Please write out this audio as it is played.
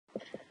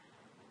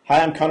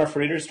Hi, I'm Conor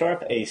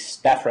Friedersdorf, a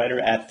staff writer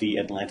at The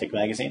Atlantic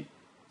magazine.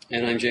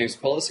 And I'm James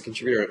Poulos, a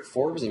contributor at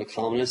Forbes and a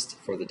columnist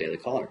for the Daily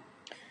Caller.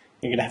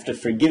 You're going to have to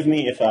forgive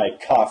me if I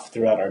cough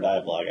throughout our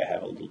dialogue. I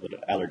have a little bit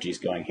of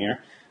allergies going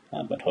here,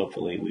 but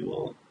hopefully we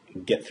will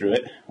get through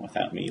it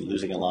without me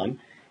losing a lung.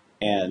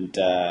 And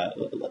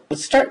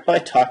let's start by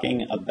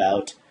talking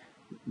about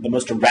the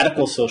most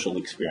radical social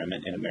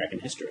experiment in American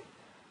history.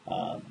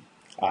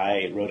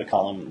 I wrote a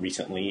column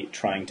recently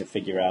trying to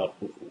figure out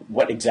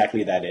what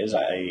exactly that is.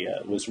 I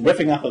was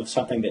riffing off of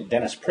something that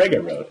Dennis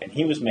Prager wrote, and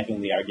he was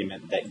making the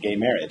argument that gay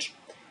marriage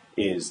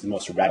is the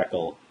most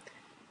radical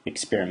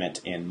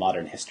experiment in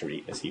modern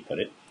history, as he put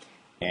it.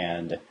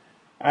 And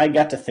I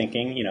got to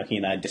thinking, he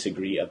and I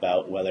disagree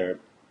about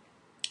whether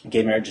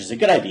gay marriage is a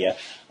good idea.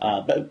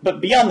 But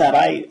beyond that,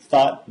 I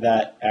thought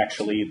that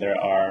actually there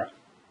are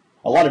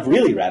a lot of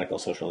really radical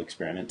social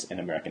experiments in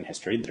American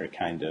history that are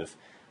kind of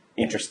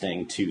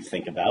interesting to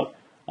think about.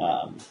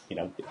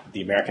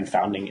 The American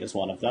founding is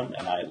one of them,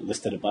 and I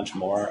listed a bunch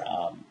more.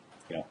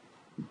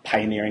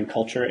 Pioneering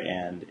culture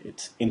and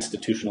its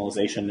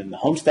institutionalization in the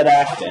Homestead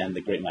Act and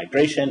the Great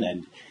Migration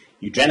and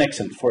eugenics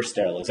and forced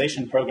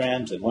sterilization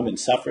programs and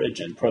women's suffrage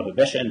and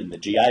prohibition and the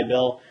GI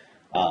Bill,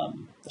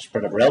 the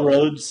spread of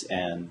railroads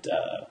and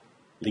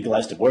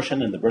legalized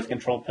abortion and the birth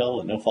control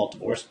pill and no-fault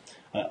divorce,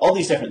 all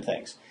these different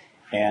things.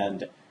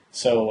 And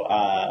so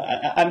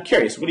I'm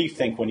curious, what do you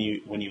think when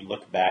you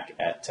look back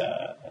at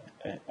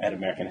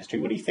American history?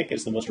 What do you think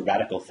is the most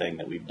radical thing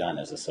that we've done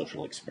as a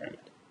social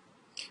experiment?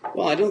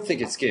 Well, I don't think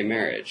it's gay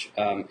marriage.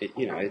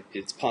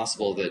 It's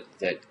possible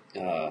that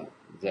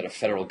a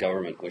federal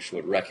government which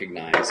would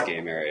recognize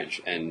gay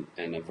marriage and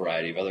a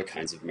variety of other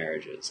kinds of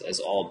marriages as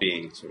all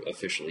being sort of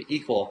officially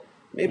equal,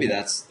 maybe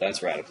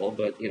that's radical,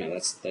 but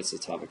that's a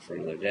topic for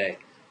another day.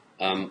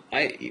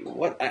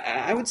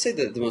 I would say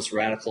that the most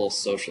radical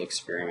social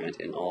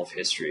experiment in all of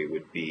history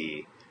would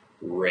be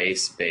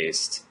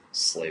race-based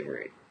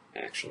slavery,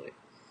 actually.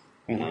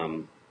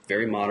 Mm-hmm.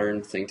 Very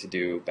modern thing to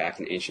do back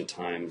in ancient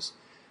times.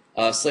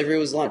 Slavery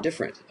was a lot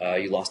different.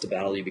 You lost a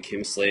battle, you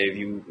became a slave,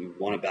 you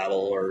won a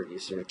battle, or you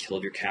sort of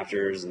killed your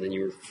captors, and then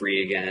you were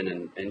free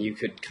again, and you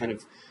could kind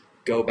of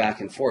go back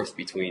and forth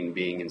between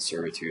being in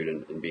servitude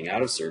and being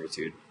out of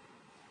servitude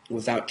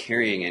without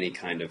carrying any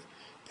kind of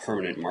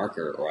permanent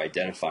marker or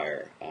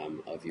identifier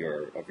of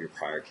your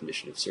prior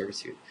condition of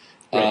servitude.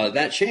 Right.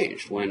 That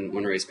changed when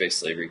race-based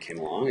slavery came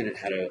along, and it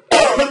had a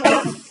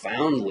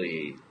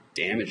profoundly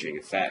damaging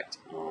effect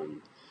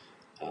on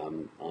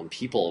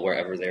people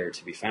wherever they're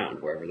to be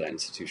found, wherever that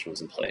institution was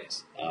in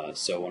place.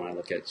 So when I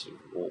look at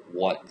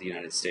what the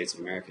United States of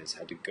America has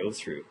had to go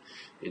through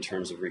in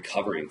terms of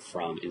recovering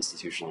from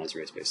institutionalized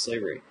race-based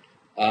slavery,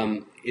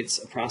 it's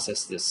a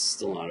process that's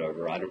still not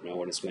over. I don't know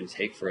what it's going to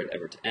take for it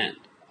ever to end.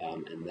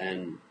 And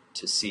then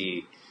to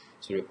see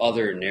sort of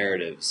other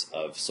narratives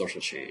of social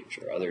change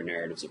or other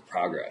narratives of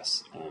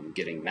progress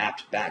getting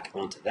mapped back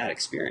onto that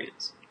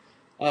experience,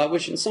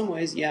 which in some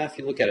ways, if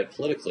you look at it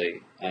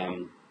politically,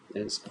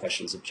 there's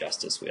questions of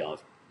justice. We all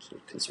have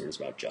sort of concerns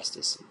about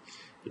justice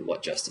and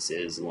what justice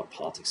is and what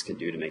politics can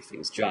do to make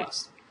things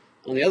just.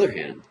 On the other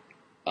hand,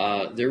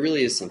 there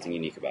really is something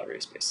unique about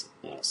race-based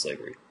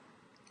slavery,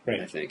 Right.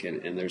 I think,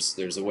 and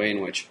there's a way in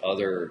which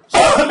other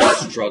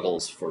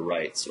struggles for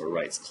rights or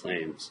rights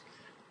claims,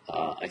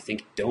 I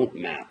think, don't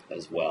map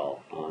as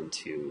well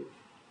onto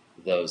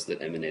those that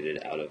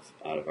emanated out of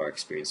our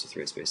experience with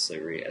race-based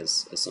slavery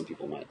as some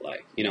people might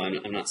like.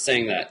 I'm not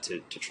saying that to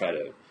try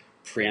to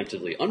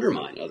preemptively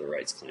undermine other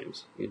rights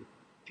claims.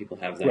 People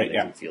have them, they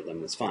can feel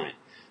them, that's fine.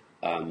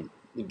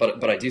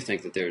 But I do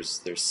think that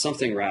there's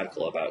something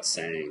radical about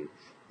saying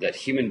that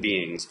human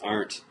beings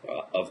aren't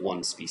of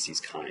one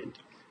species kind.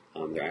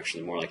 They're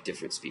actually more like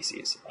different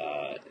species,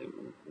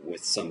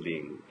 with some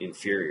being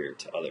inferior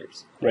to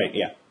others. Right,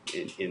 yeah.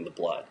 In the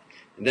blood.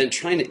 And then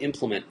trying to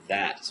implement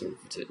that,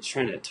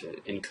 trying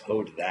to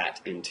encode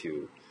that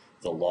into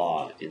the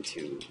law,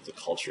 into the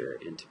culture,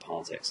 into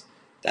politics,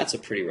 that's a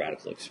pretty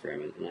radical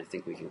experiment, and I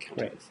think we can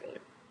count it a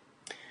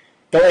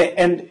failure.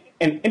 And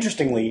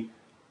interestingly,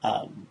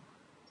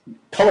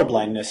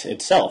 colorblindness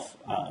itself,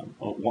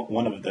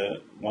 one of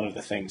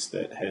the things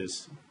that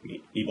has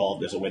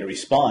evolved as a way to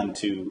respond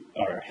to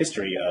our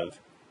history of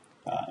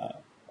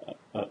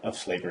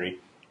slavery.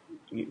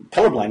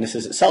 Colorblindness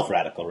is itself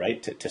radical,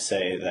 right? To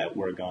say that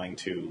we're going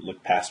to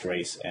look past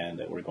race and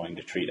that we're going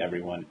to treat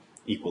everyone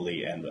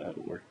equally, and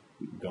we're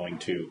going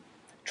to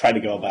try to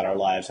go about our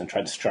lives and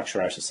try to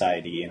structure our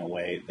society in a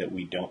way that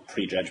we don't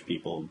prejudge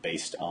people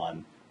based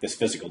on this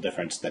physical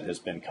difference that has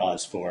been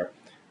cause for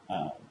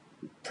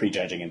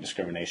prejudging and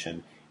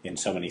discrimination in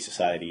so many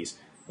societies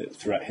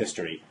throughout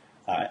history.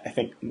 I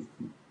think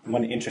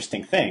one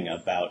interesting thing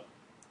about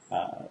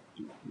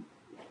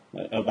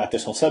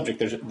this whole subject,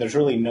 there's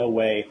really no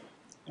way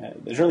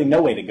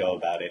to go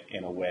about it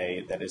in a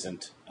way that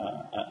isn't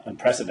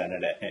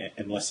unprecedented,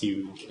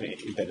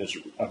 that is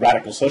a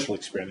radical social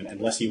experiment,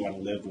 unless you want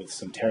to live with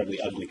some terribly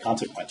ugly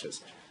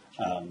consequences.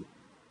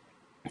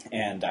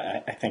 And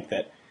I think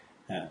that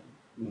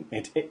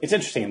it's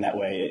interesting in that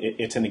way.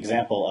 It's an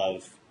example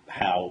of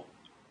how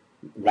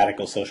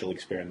radical social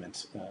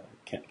experiments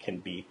can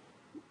be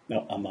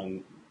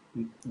among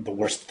the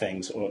worst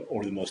things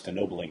or the most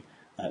ennobling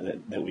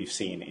that we've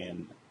seen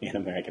in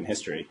American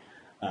history.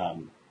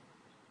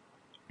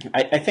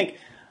 I think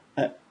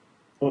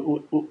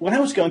when I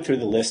was going through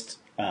the list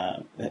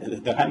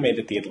that I made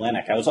at The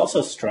Atlantic, I was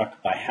also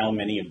struck by how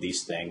many of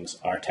these things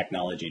are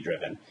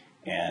technology-driven,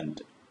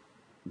 and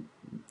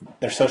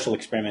they're social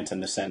experiments in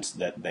the sense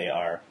that they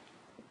are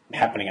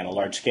happening on a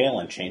large scale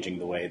and changing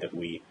the way that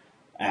we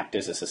act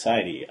as a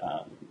society.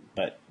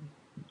 But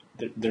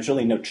there's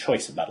really no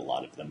choice about a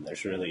lot of them.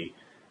 There's really,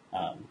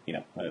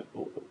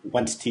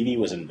 once TV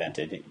was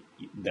invented,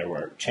 there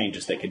were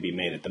changes that could be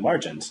made at the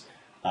margins.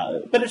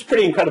 But it's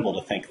pretty incredible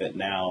to think that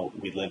now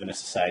we live in a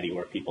society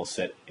where people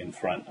sit in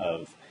front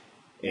of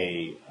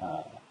a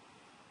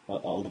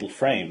little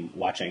frame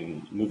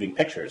watching moving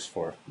pictures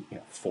for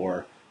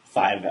 4-5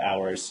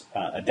 hours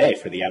a day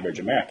for the average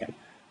American.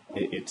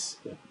 It's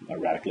a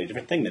radically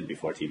different thing than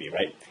before TV,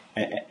 right?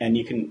 And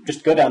you can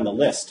just go down the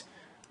list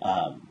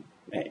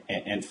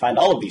and find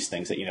all of these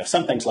things that,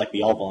 some things like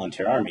the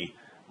all-volunteer army,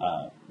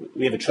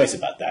 we have a choice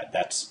about that.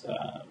 That's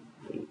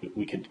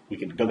we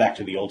could go back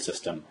to the old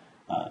system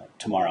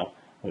tomorrow.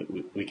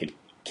 We could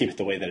keep it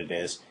the way that it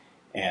is,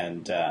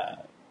 and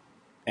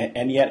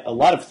yet a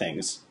lot of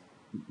things,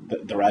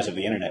 the rise of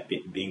the internet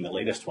being the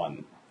latest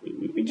one,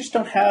 we just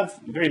don't have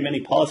very many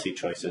policy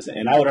choices.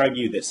 And I would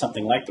argue that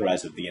something like the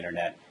rise of the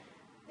internet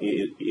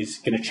is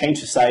going to change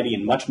society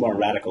in much more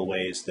radical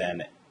ways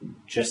than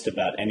just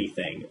about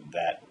anything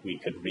that we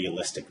could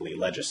realistically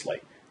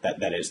legislate.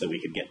 That is, that we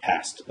could get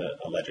past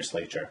a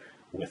legislature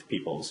with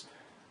people's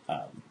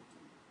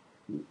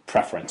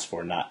preference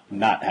for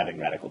not having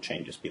radical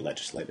changes be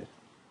legislated.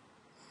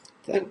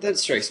 That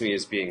strikes me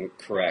as being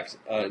correct.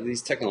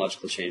 These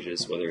technological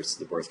changes, whether it's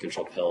the birth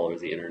control pill or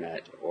the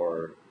internet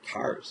or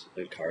cars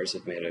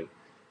have made a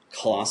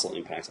colossal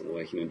impact on the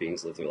way human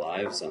beings live their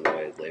lives, on the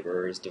way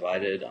labor is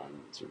divided, on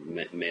sort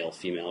of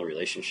male-female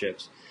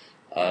relationships.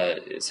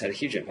 It's had a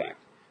huge impact.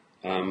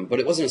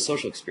 But it wasn't a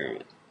social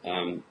experiment.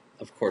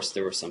 Of course,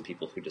 there were some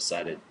people who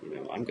decided,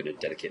 I'm going to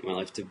dedicate my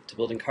life to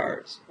building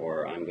cars,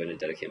 or I'm going to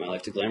dedicate my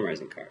life to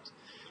glamorizing cars.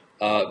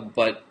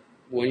 But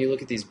when you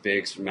look at these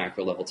big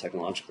macro-level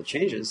technological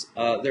changes,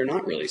 they're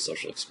not really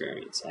social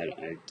experiments.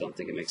 I don't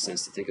think it makes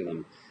sense to think of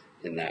them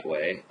in that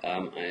way.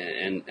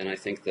 And I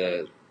think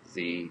the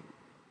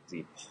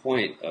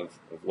point of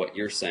what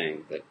you're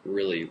saying that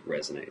really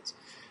resonates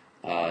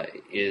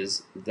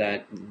is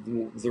that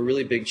the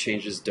really big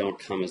changes don't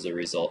come as a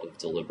result of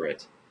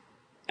deliberate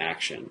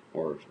action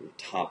or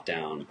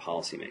top-down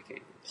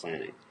policymaking,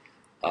 planning.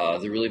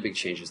 The really big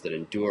changes that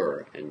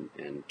endure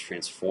and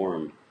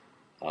transform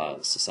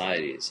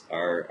societies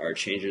are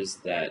changes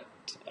that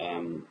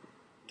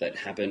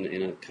happen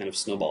in a kind of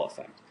snowball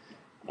effect.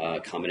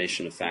 A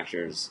combination of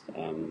factors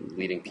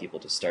leading people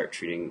to start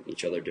treating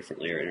each other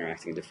differently or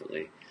interacting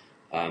differently.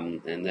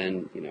 And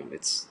then,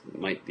 it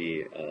might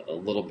be a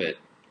little bit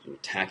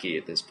tacky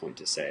at this point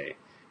to say,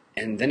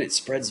 and then it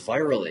spreads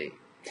virally.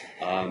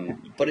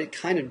 But it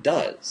kind of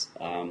does.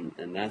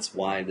 And that's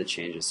why the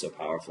change is so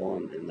powerful,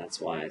 and that's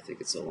why I think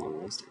it's so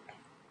long-lasting.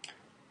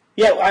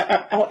 Yeah,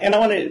 I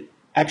want to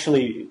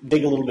actually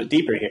dig a little bit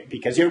deeper here,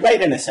 because you're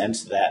right in a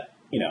sense that,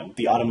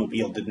 the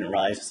automobile didn't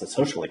rise as a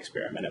social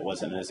experiment. It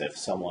wasn't as if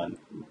someone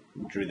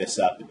drew this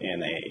up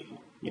in a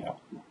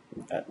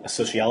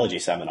sociology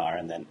seminar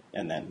and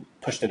then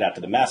pushed it out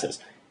to the masses.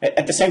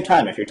 At the same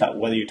time, if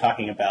whether you're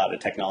talking about a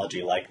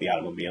technology like the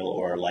automobile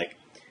or like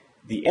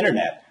the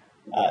internet,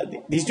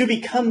 these do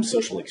become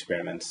social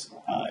experiments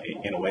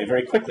in a way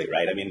very quickly,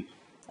 right? I mean,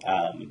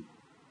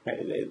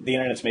 the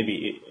internet's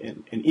maybe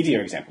an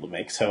easier example to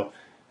make. So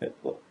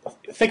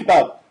think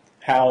about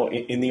how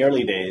in the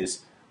early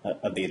days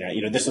of the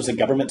internet, this was a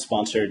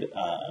government-sponsored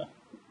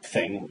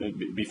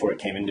thing before it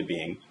came into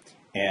being.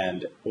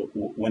 And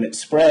when it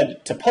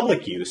spread to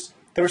public use,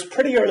 there was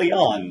pretty early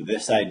on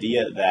this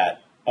idea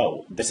that,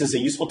 this is a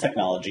useful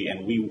technology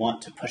and we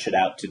want to push it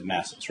out to the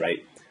masses,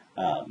 right?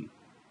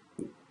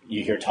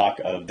 You hear talk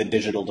of the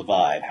digital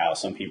divide, how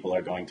some people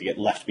are going to get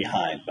left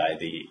behind by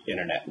the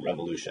internet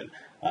revolution.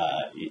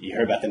 You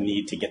hear about the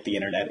need to get the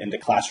internet into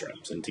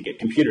classrooms and to get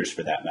computers,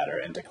 for that matter,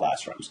 into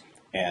classrooms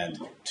and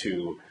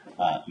to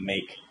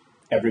make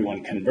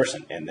everyone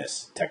conversant in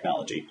this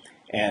technology.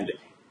 And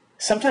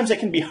sometimes it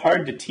can be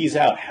hard to tease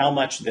out how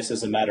much this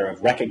is a matter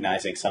of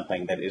recognizing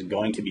something that is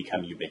going to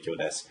become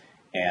ubiquitous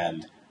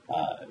and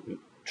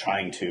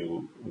trying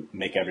to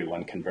make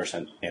everyone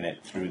conversant in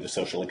it through the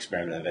social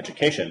experiment of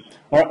education,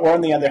 or on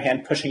the other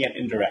hand, pushing it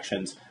in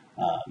directions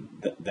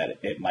that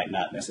it might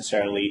not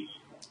necessarily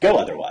go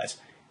otherwise.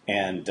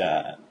 And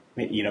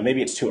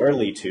maybe it's too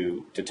early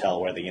to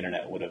tell where the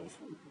internet would have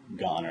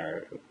gone,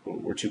 or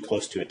we're too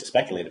close to it to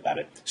speculate about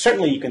it.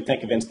 Certainly, you can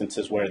think of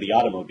instances where the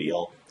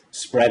automobile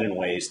spread in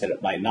ways that it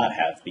might not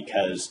have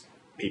because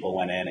people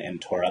went in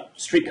and tore up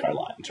streetcar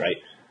lines,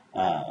 right?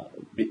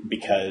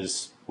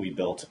 Because we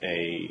built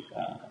a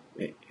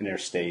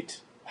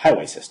interstate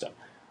highway system.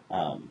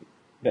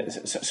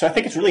 So I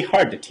think it's really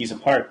hard to tease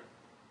apart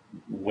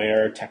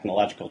where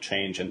technological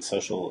change and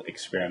social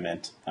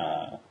experiment,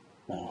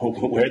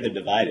 where the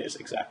divide is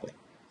exactly.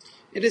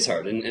 It is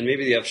hard, and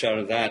maybe the upshot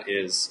of that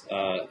is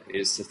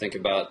to think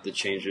about the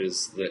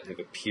changes that have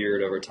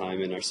appeared over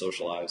time in our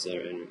social lives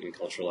and in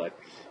cultural life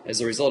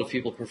as a result of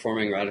people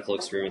performing radical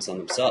experiments on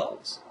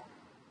themselves,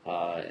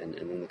 and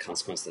then the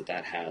consequence that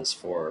has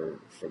for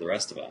the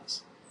rest of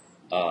us,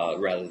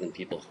 rather than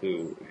people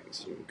who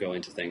sort of go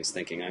into things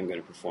thinking, I'm going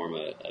to perform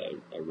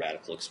a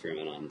radical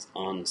experiment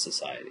on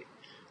society.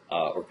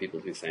 Or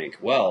people who think,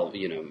 well,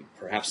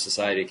 perhaps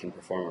society can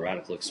perform a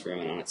radical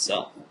experiment on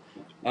itself.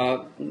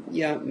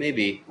 Yeah,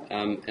 maybe.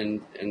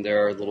 And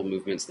there are little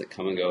movements that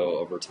come and go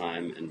over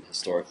time, and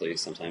historically,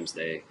 sometimes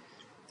they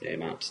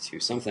amount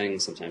to something,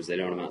 sometimes they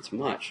don't amount to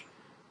much.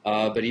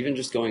 But even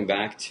just going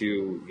back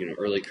to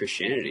early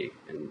Christianity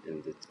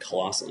and the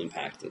colossal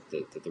impact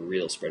that the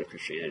real spread of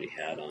Christianity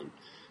had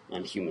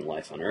on human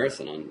life on Earth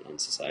and on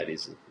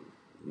societies in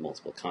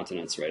multiple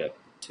continents right up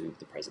to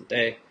the present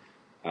day.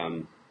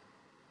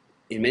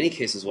 In many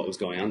cases, what was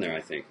going on there,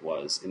 I think,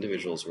 was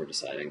individuals were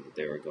deciding that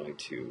they were going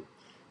to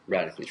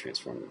radically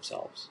transform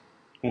themselves,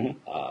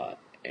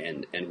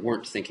 and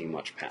weren't thinking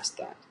much past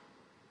that.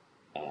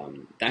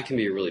 That can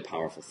be a really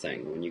powerful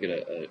thing. When you get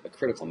a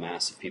critical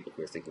mass of people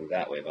who are thinking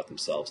that way about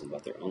themselves and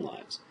about their own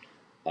lives,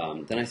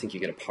 then I think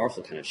you get a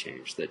powerful kind of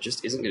change that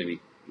just isn't going to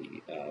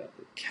be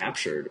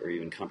captured or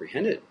even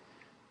comprehended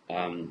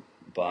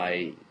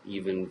by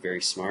even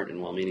very smart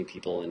and well-meaning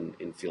people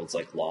in fields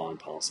like law and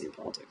policy and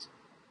politics.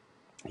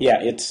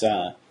 Yeah, it's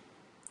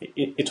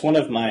one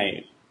of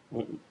my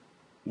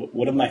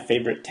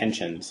favorite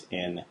tensions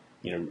in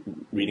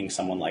reading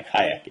someone like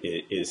Hayek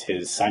is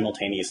his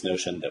simultaneous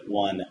notion that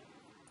one,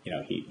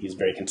 he's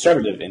very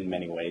conservative in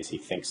many ways. He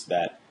thinks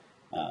that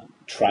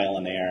trial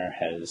and error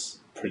has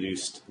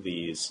produced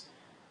these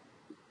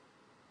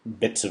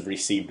bits of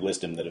received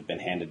wisdom that have been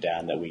handed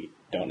down that we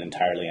don't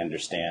entirely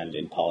understand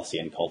in policy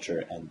and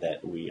culture, and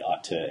that we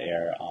ought to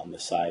err on the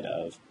side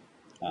of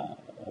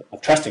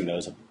trusting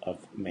those,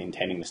 of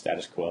maintaining the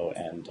status quo,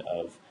 and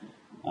of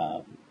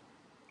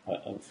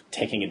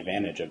taking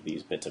advantage of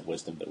these bits of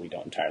wisdom that we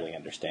don't entirely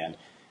understand.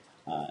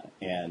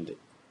 And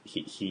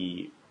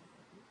he,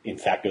 in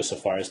fact, goes so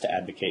far as to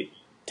advocate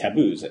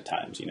taboos at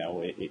times.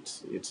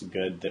 It's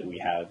good that we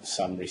have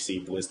some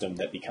received wisdom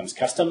that becomes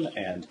custom,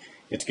 and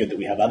it's good that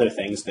we have other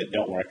things that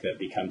don't work that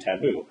become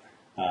taboo.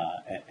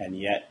 And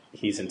yet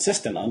he's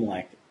insistent,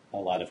 unlike a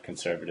lot of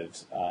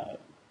conservatives,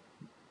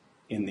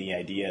 in the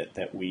idea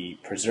that we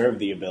preserve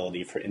the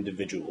ability for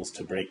individuals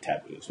to break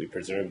taboos. We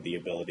preserve the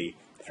ability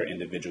for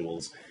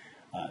individuals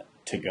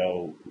to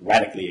go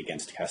radically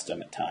against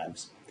custom at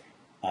times,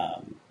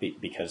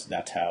 because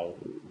that's how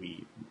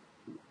we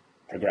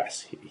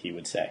progress, he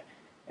would say.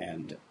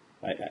 And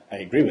I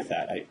agree with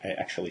that. I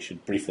actually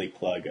should briefly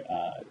plug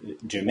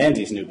Jim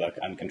Manzi's new book,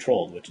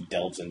 Uncontrolled, which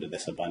delves into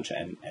this a bunch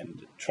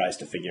and tries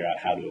to figure out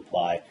how to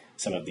apply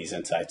some of these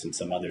insights and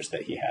some others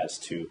that he has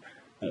to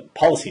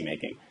policy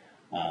making.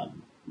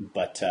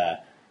 But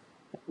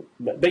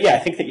yeah, I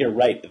think that you're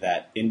right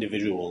that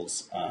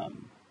individuals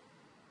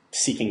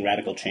seeking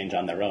radical change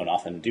on their own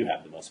often do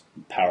have the most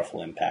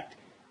powerful impact,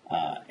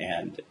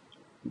 and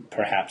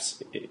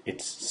perhaps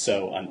it's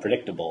so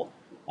unpredictable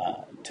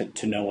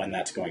to know when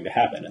that's going to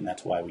happen, and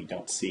that's why we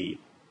don't see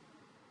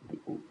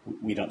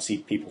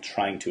people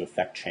trying to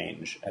affect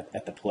change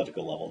at the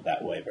political level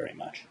that way very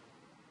much.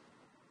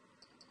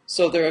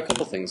 So there are a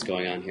couple things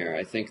going on here.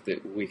 I think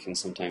that we can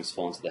sometimes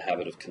fall into the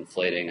habit of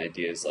conflating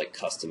ideas like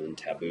custom and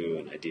taboo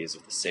and ideas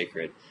of the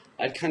sacred.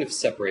 I'd kind of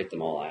separate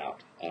them all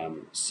out.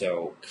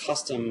 So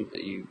custom,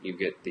 you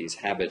get these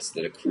habits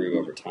that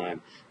accrue over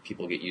time.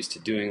 People get used to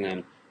doing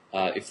them.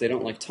 If they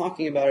don't like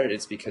talking about it,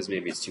 it's because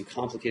maybe it's too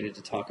complicated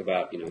to talk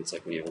about. It's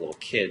like when you have a little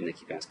kid and they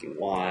keep asking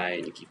why,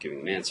 and you keep giving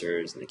them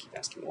answers, and they keep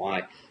asking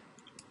why.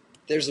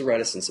 There's a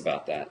reticence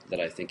about that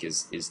I think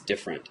is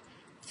different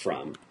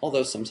from,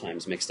 although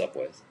sometimes mixed up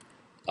with,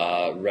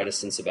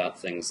 reticence about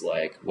things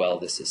like, well,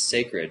 this is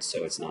sacred,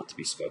 so it's not to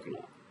be spoken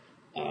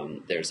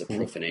of. There's a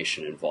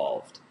profanation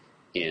involved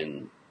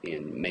in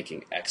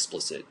making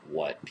explicit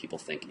what people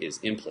think is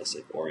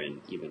implicit, or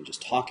in even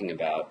just talking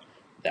about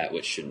that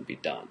which shouldn't be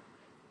done.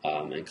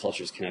 And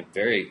cultures can have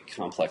very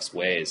complex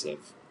ways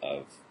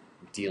of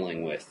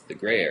dealing with the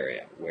gray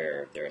area,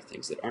 where there are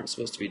things that aren't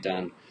supposed to be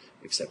done,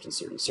 except in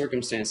certain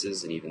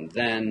circumstances, and even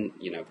then,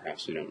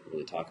 perhaps we don't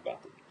really talk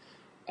about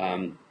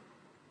them.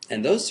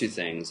 And those two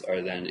things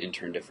are then in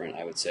turn different,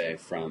 I would say,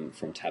 from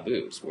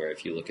taboos, where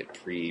if you look at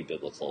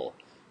pre-biblical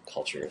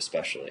culture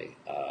especially,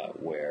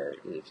 where,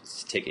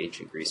 take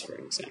ancient Greece for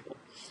an example,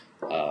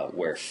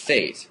 where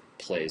fate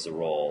plays a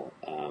role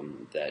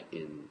that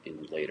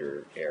in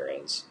later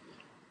eras,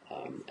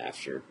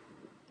 after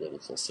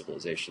biblical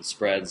civilization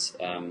spreads,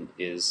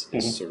 is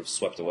sort of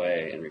swept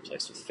away and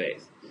replaced with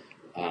faith.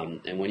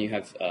 And when you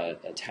have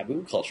a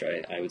taboo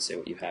culture, I would say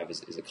what you have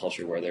is a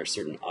culture where there are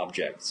certain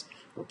objects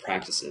or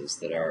practices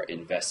that are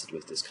invested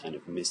with this kind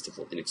of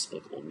mystical,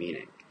 inexplicable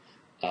meaning.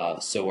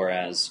 So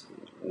whereas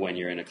when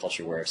you're in a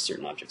culture where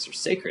certain objects are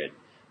sacred,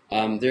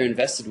 they're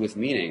invested with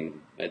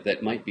meaning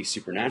that might be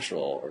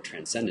supernatural or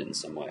transcendent in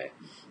some way,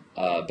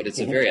 but it's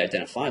a very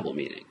identifiable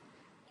meaning.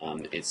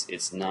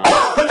 It's not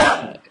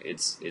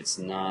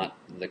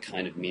the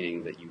kind of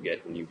meaning that you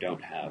get when you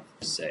don't have,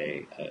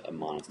 say, a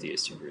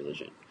monotheistic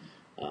religion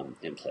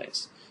in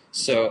place.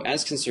 So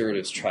as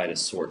conservatives try to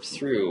sort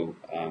through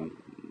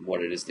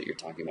what it is that you're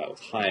talking about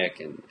with Hayek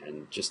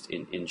and just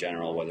in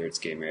general, whether it's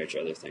gay marriage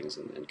or other things,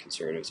 and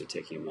conservatives are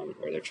taking a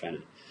moment where they're trying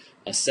to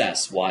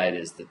assess why it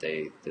is that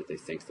they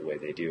think the way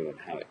they do and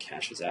how it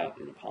cashes out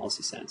in a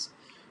policy sense.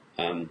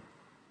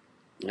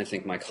 I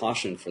think my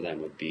caution for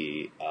them would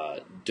be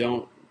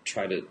don't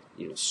try to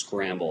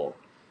scramble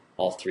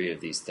all three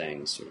of these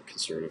things, sort of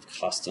conservative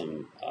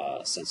custom,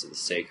 sense of the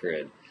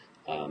sacred,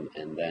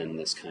 and then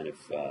this kind of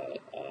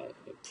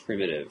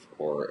primitive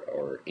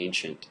or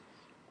ancient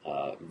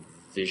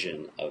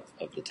vision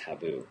of the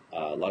taboo.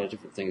 A lot of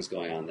different things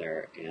going on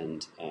there,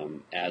 and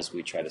as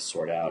we try to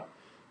sort out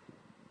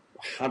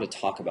how to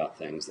talk about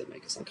things that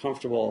make us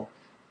uncomfortable,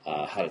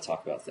 how to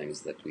talk about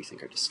things that we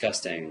think are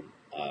disgusting,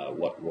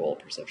 what role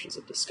perceptions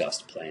of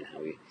disgust play in how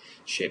we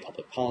shape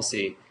public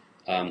policy,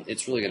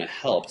 it's really going to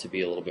help to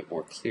be a little bit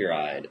more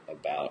clear-eyed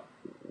about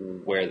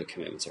where the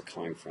commitments are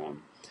coming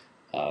from,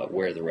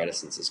 where the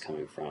reticence is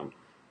coming from.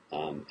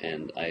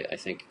 And I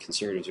think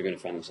conservatives are going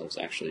to find themselves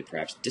actually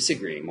perhaps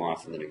disagreeing more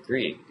often than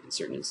agreeing in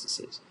certain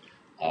instances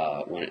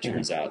when it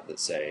turns out that,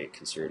 say,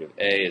 conservative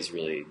A is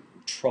really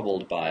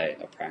troubled by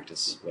a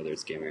practice, whether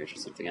it's gay marriage or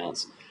something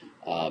else,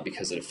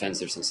 because it offends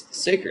their sense of the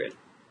sacred,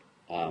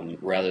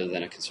 rather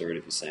than a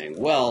conservative who's saying,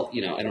 well,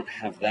 I don't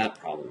have that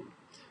problem,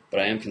 but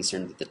I am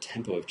concerned that the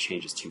tempo of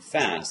change is too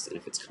fast, and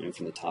if it's coming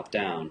from the top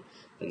down,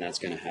 then that's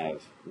going to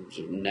have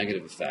sort of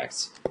negative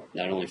effects,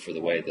 not only for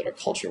the way that our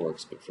culture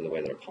works, but for the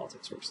way that our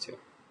politics works too.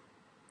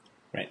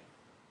 Right.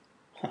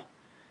 Huh.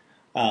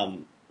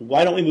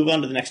 Why don't we move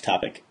on to the next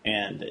topic?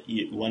 And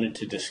you wanted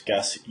to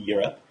discuss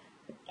Europe,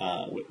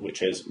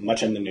 which is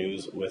much in the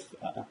news with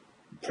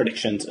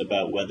predictions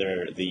about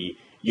whether the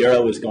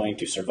euro is going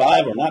to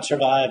survive or not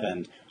survive,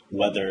 and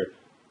whether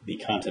the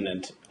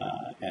continent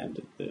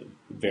and the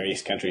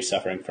various countries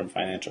suffering from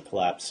financial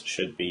collapse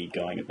should be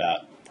going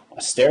about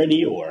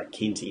austerity or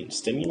Keynesian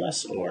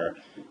stimulus or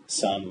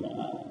some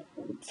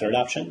third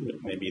option,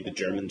 maybe the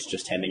Germans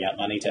just handing out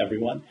money to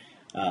everyone.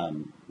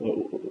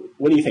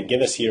 What do you think?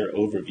 Give us your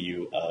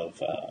overview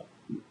of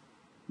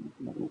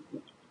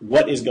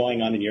what is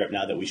going on in Europe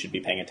now that we should be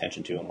paying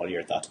attention to, and what are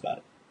your thoughts about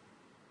it?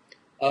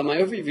 My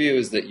overview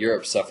is that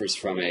Europe suffers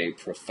from a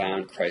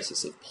profound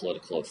crisis of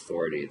political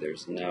authority.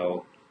 There's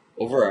no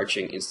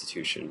overarching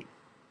institution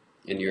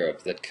in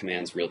Europe that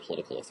commands real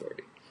political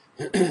authority.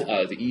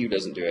 The EU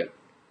doesn't do it.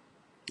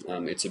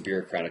 It's a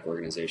bureaucratic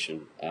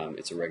organization.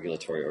 It's a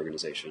regulatory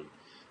organization.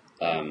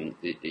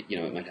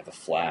 It might have a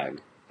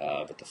flag,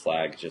 but the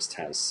flag just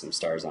has some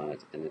stars on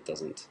it, and it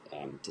doesn't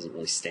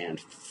really stand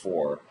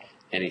for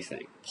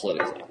anything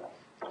politically.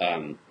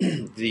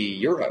 The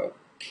euro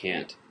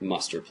can't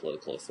muster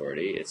political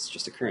authority. It's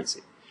just a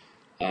currency.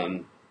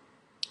 And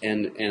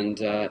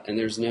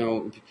there's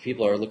no,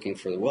 people are looking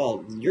for,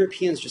 well,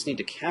 Europeans just need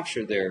to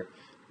capture their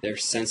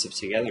sense of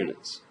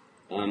togetherness.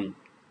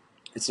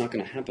 It's not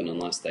going to happen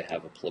unless they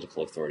have a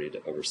political authority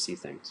to oversee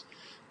things.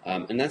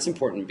 And that's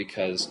important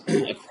because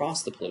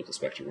across the political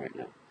spectrum right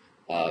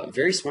now,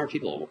 very smart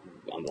people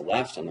on the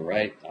left, on the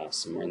right,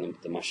 somewhere in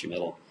the mushy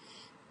middle,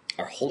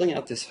 are holding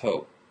out this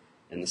hope,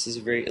 and this is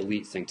a very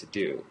elite thing to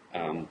do.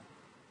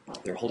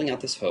 They're holding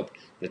out this hope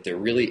that there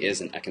really is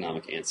an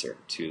economic answer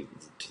to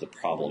the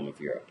problem of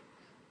Europe.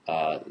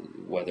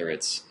 Whether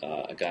it's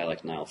a guy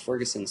like Niall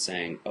Ferguson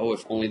saying, oh,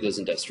 if only those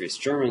industrious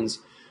Germans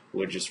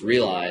would just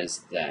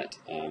realize that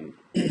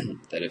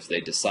that if they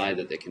decide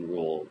that they can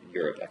rule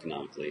Europe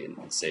economically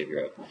and save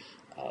Europe,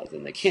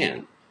 then they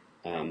can.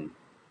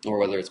 Or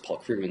whether it's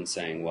Paul Krugman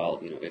saying,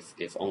 well,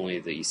 if only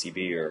the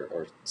ECB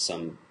or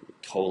some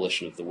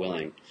coalition of the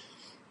willing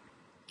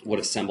would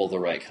assemble the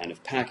right kind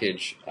of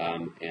package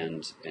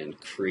and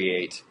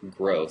create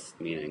growth,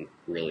 meaning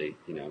really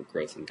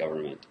growth in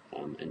government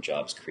and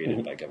jobs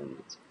created by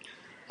governments,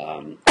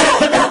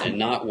 and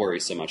not worry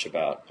so much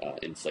about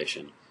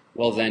inflation,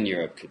 well, then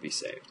Europe could be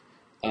saved.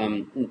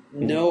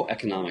 No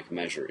economic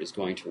measure is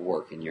going to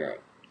work in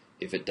Europe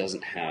if it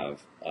doesn't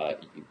have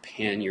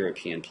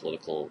pan-European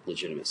political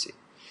legitimacy.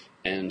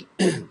 And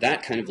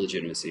that kind of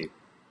legitimacy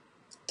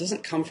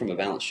doesn't come from a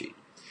balance sheet.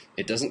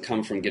 It doesn't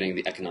come from getting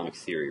the economic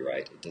theory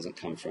right. It doesn't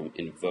come from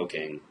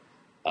invoking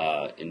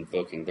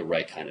the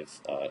right kind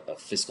of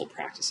fiscal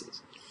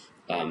practices.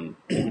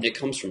 It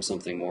comes from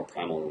something more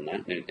primal than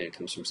that, and it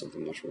comes from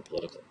something much more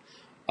political.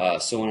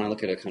 So when I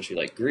look at a country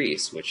like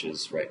Greece, which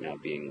is right now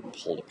being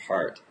pulled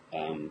apart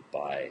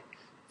by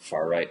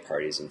far-right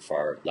parties and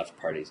far-left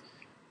parties,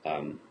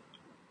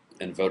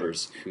 and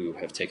voters who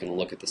have taken a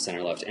look at the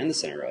center-left and the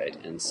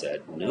center-right and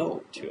said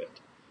no to it.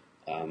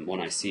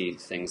 When I see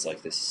things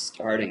like this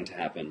starting to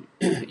happen,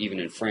 even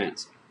in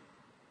France,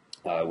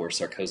 where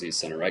Sarkozy's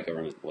center-right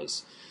government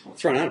was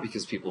thrown out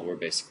because people were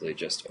basically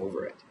just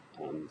over it.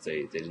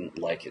 They didn't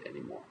like it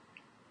anymore.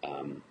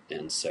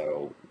 And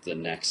so the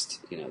next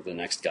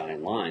guy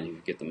in line who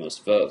could get the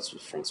most votes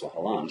was Francois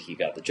Hollande. He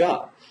got the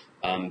job.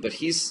 But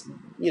he's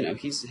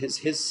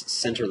his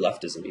center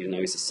leftism, even though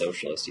he's a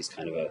socialist, he's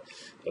kind of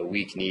a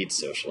weak need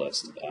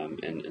socialist,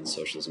 and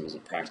socialism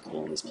isn't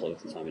practical in this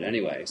political climate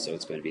anyway, so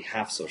it's going to be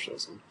half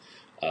socialism,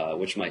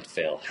 which might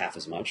fail half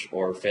as much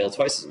or fail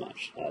twice as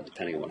much,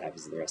 depending on what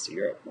happens in the rest of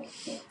Europe.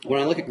 When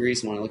I look at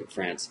Greece and when I look at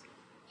France,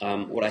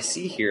 what I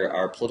see here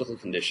are political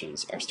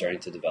conditions are starting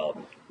to develop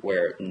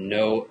where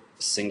no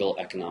single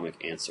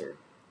economic answer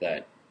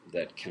that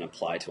can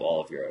apply to all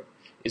of Europe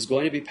is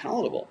going to be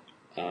palatable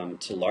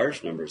to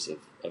large numbers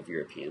of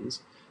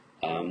Europeans,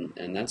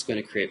 and that's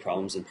going to create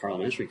problems in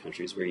parliamentary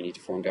countries where you need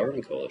to form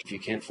governing coalition. If you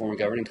can't form a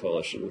governing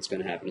coalition, what's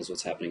going to happen is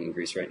what's happening in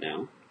Greece right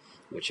now,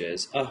 which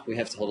is, we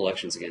have to hold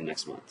elections again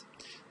next month.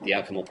 The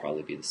outcome will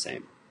probably be the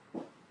same.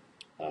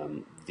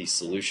 The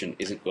solution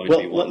isn't going to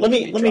be one that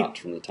can be dropped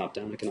from the top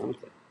down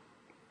economically.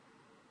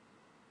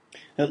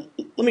 Now,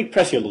 let me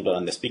press you a little bit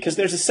on this, because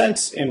there's a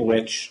sense in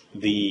which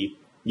the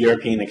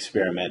European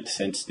experiment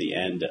since the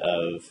end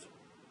of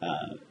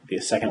the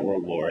Second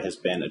World War has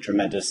been a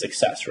tremendous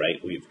success,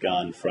 right? We've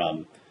gone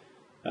from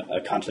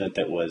a continent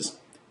that was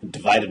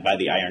divided by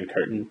the Iron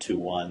Curtain to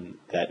one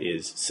that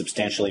is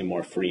substantially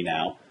more free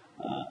now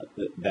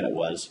than it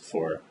was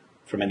for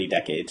many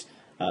decades.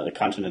 The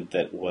continent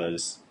that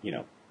was,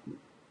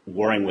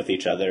 warring with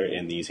each other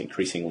in these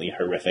increasingly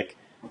horrific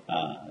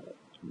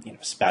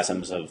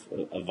spasms of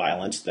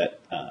violence that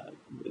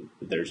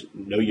there's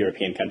no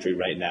European country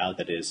right now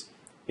that is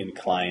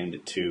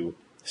inclined to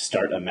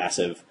start a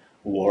massive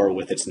war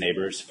with its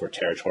neighbors for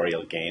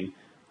territorial gain.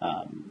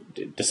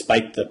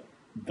 Despite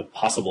the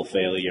possible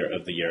failure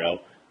of the euro,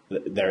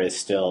 there is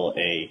still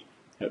a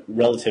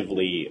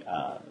relatively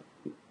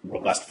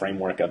robust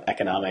framework of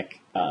economic,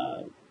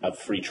 of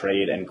free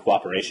trade and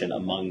cooperation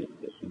among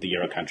the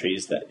euro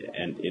countries,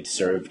 and it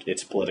served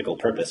its political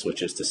purpose,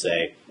 which is to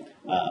say,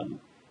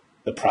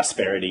 the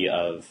prosperity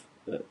of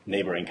the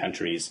neighboring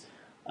countries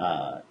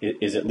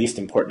is at least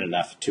important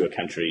enough to a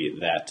country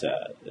that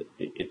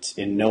it's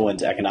in no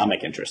one's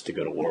economic interest to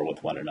go to war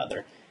with one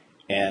another.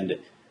 And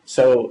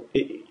so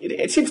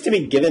it seems to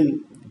me,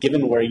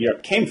 given where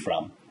Europe came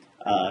from,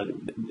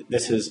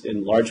 this has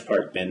in large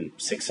part been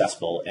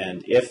successful.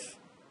 And if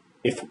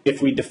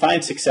we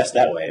define success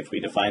that way, if we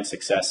define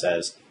success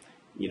as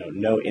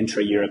no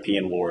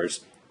intra-European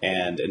wars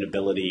and an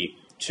ability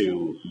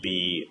to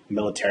be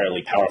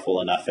militarily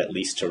powerful enough at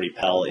least to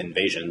repel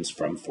invasions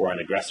from foreign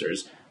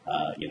aggressors,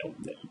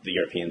 the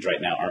Europeans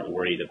right now aren't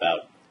worried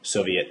about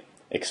Soviet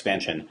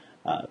expansion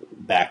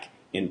back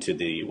into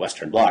the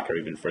Western Bloc or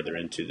even further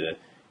into the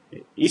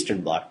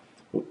Eastern Bloc.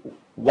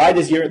 Why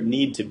does Europe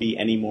need to be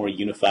any more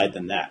unified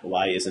than that?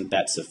 Why isn't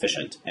that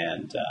sufficient?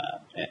 And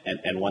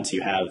once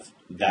you have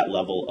that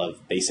level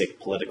of basic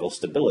political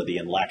stability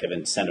and lack of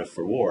incentive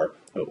for war,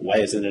 why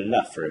isn't it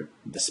enough for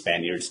the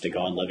Spaniards to go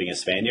on living as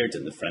Spaniards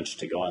and the French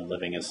to go on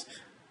living as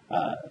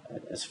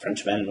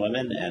French men and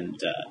women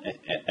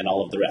and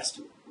all of the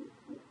rest?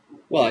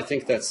 Well, I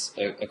think that's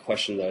a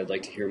question that I'd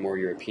like to hear more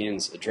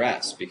Europeans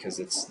address, because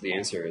the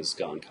answer has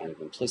gone kind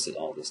of implicit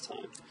all this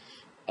time.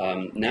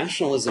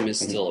 Nationalism is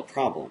still a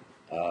problem.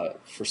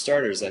 For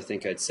starters, I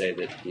think I'd say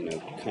that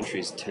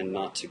countries tend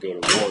not to go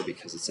to war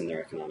because it's in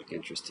their economic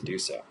interest to do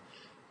so.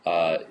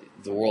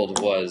 The world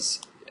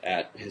was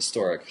at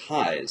historic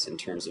highs in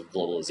terms of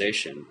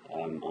globalization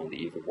on the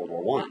eve of World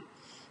War I.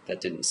 That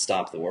didn't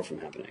stop the war from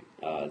happening.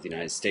 The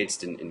United States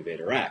didn't invade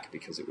Iraq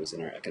because it was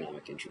in our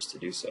economic interest to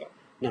do so.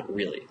 Not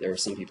really. There were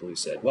some people who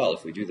said, well,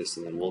 if we do this,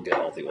 then we'll get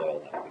all the oil,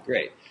 that would be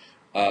great.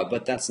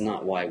 But that's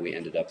not why we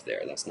ended up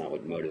there. That's not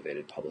what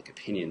motivated public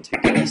opinion to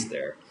get us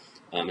there.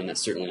 And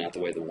that's certainly not the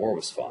way the war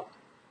was fought.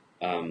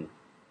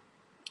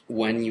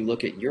 When you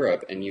look at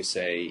Europe and you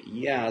say,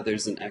 yeah,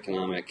 there's an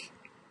economic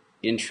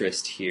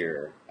interest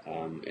here,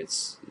 and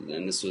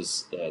this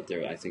was,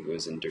 I think it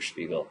was in Der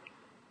Spiegel,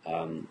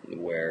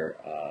 where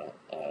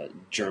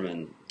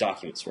German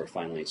documents were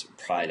finally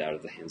pried out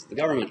of the hands of the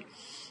government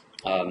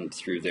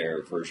through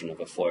their version of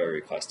a FOIA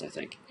request, I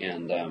think.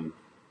 And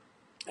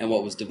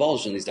what was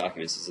divulged in these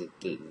documents is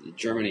that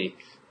Germany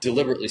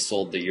deliberately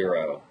sold the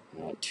euro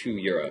to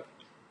Europe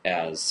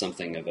as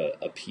something of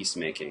a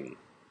peacemaking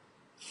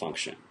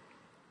function.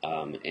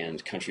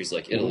 And countries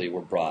like Italy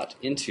were brought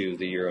into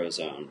the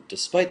Eurozone,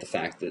 despite the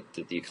fact that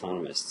the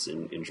economists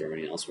in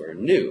Germany and elsewhere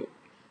knew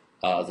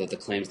that the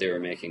claims they were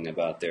making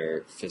about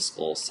their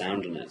fiscal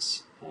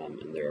soundness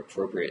and their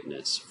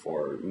appropriateness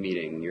for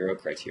meeting euro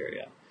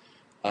criteria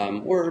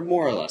were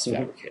more or less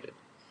fabricated.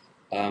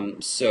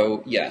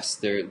 So yes,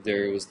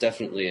 there was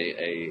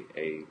definitely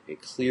a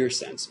clear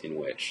sense in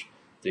which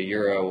the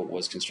euro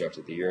was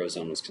constructed, the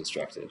eurozone was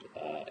constructed,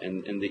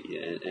 and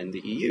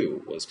the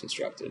EU was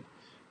constructed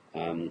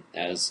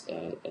as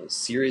a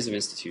series of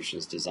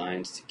institutions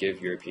designed to give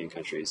European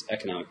countries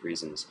economic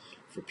reasons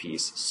for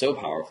peace so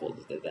powerful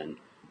that they then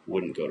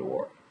wouldn't go to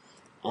war.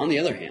 On the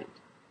other hand,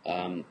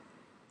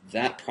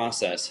 that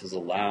process has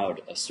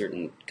allowed a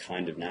certain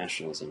kind of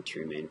nationalism to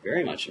remain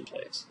very much in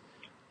place.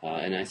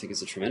 and I think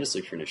it's a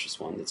tremendously pernicious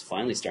one that's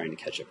finally starting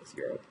to catch up with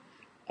Europe.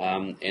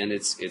 And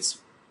it's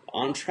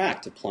on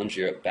track to plunge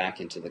Europe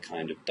back into the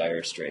kind of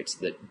dire straits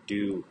that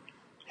do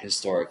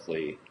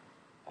historically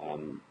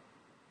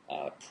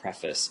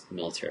preface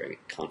military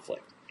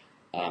conflict.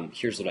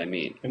 Here's what I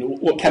mean. And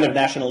what kind of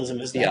nationalism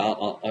is that? Yeah,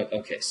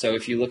 okay. So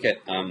if you look at,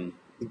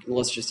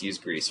 let's just use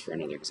Greece for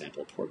another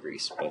example. Poor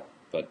Greece,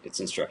 but it's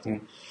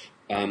instructive.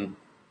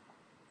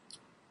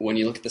 When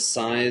you look at the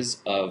size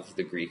of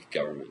the Greek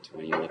government,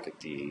 when you look at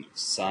the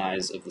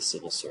size of the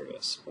civil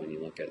service, when you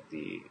look at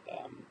the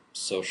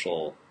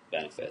social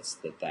benefits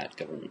that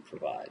government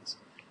provides,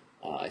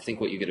 I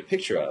think what you get a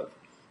picture of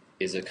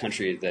is a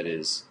country that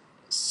is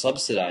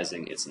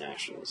subsidizing its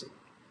nationalism.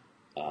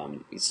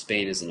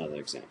 Spain is another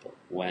example.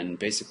 When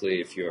basically,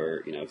 if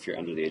you're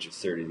under the age of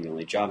 30, the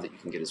only job that you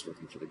can get is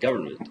working for the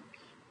government,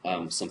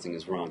 something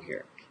is wrong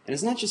here. And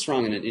it's not just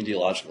wrong in an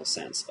ideological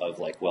sense of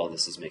like, well,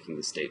 this is making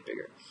the state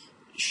bigger.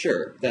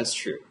 Sure, that's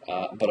true.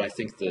 But I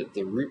think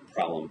the root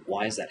problem,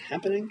 why is that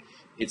happening?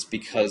 It's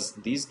because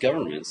these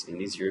governments in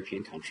these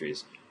European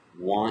countries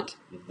want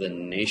the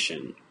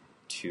nation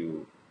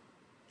to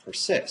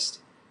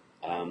persist.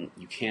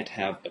 You can't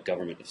have a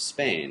government of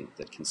Spain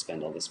that can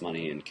spend all this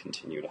money and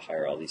continue to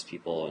hire all these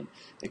people and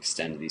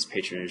extend these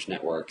patronage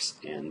networks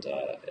and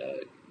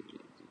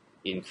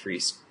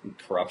increase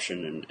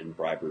corruption and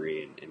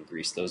bribery and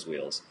grease those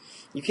wheels.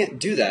 You can't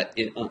do that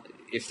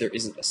if there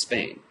isn't a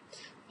Spain.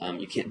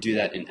 You can't do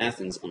that in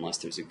Athens unless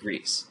there's a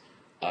Greece.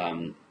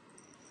 In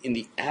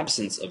the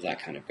absence of that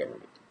kind of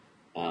government,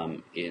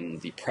 in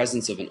the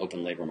presence of an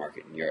open labor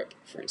market in Europe,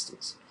 for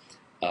instance,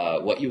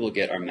 what you will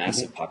get are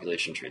massive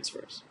population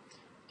transfers.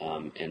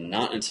 And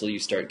not until you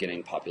start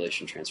getting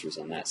population transfers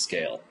on that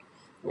scale,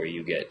 where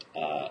you get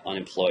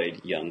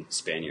unemployed young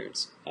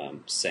Spaniards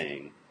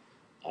saying,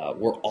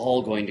 we're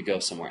all going to go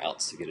somewhere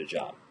else to get a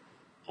job.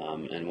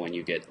 And when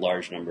you get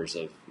large numbers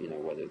of,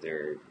 whether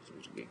they're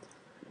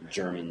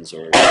Germans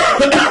or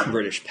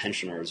British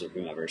pensioners or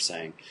whomever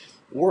saying,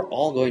 we're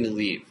all going to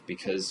leave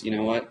because, you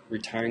know what,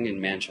 retiring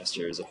in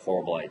Manchester is a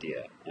horrible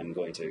idea. I'm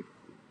going to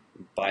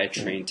buy a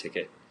train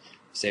ticket,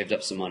 saved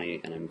up some money,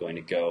 and I'm going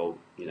to go,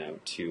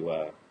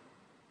 to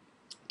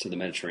the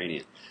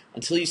Mediterranean.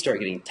 Until you start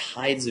getting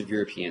tides of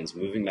Europeans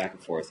moving back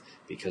and forth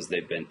because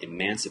they've been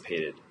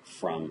emancipated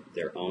from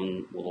their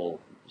own little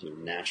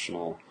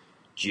national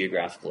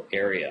geographical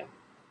area,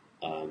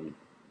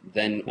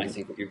 then I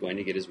think what you're going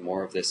to get is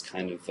more of this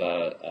kind of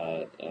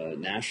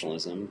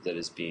nationalism that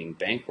is being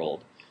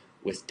bankrolled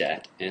with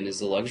debt and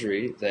is a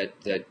luxury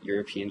that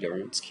European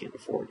governments can't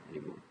afford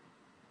anymore.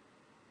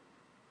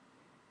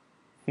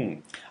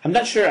 I'm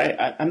not sure.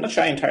 I'm not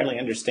sure I entirely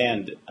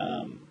understand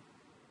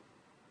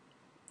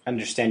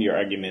your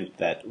argument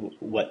that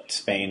what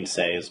Spain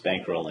say is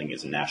bankrolling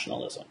is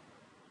nationalism.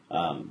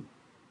 To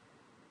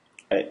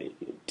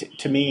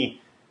me,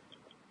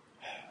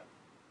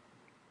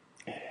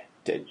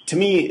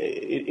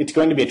 it's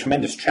going to be a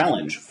tremendous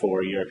challenge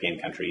for European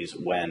countries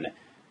when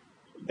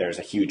there's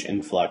a huge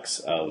influx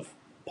of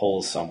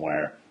Poles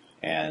somewhere,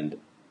 and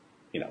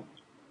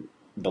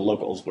the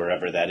locals,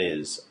 wherever that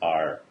is,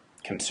 are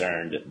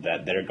concerned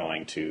that they're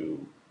going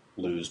to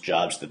lose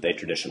jobs that they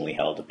traditionally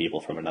held to people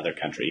from another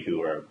country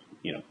who are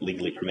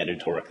legally permitted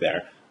to work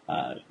there,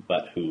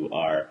 but who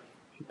are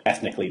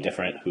ethnically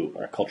different, who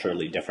are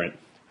culturally different,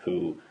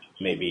 who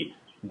maybe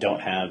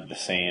don't have the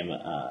same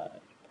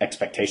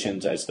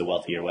expectations as the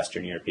wealthier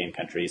Western European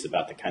countries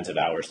about the kinds of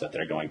hours that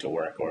they're going to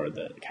work or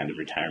the kind of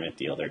retirement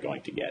deal they're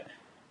going to get.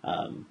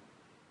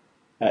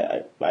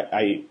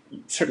 I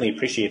certainly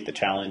appreciate the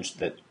challenge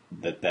that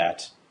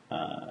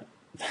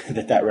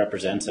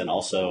represents, and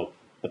also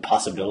the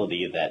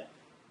possibility that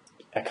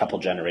a couple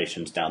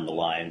generations down the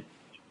line,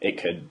 it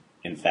could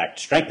in fact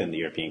strengthen the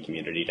European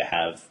community to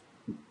have,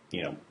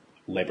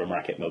 labor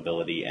market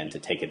mobility and to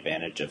take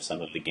advantage of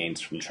some of the gains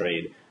from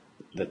trade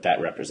that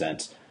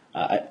represents.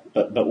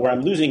 But where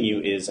I'm losing you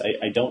is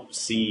I don't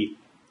see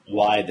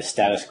why the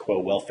status quo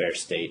welfare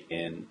state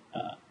in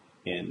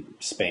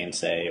Spain,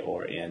 say,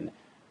 or in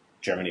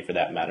Germany for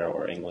that matter,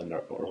 or England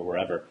or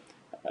wherever,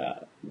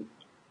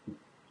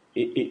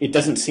 it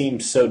doesn't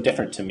seem so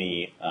different to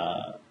me.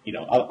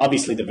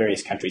 Obviously the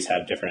various countries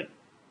have different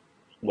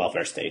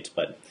welfare states,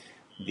 but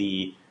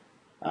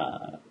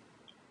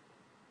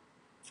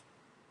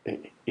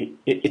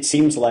it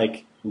seems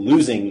like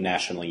losing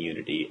national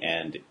unity,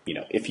 and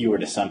if you were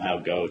to somehow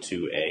go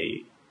to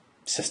a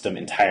system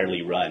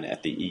entirely run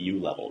at the EU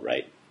level,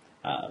 right?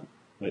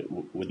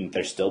 Wouldn't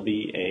there still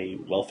be a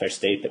welfare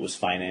state that was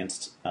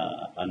financed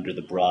under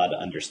the broad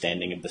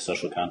understanding of the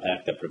social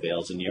compact that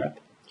prevails in Europe?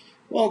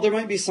 Well, there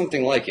might be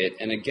something like it,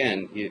 and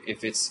again,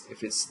 if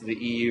it's the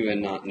EU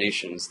and not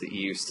nations, the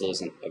EU still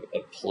isn't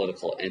a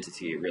political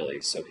entity, really.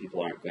 So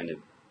people aren't going to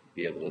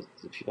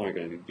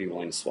be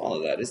willing to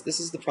swallow that. This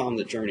is the problem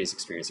that Germany is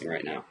experiencing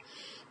right now.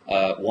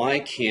 Why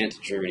can't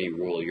Germany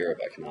rule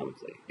Europe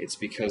economically? It's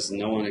because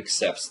no one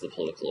accepts the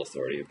political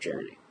authority of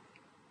Germany.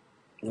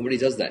 Nobody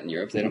does that in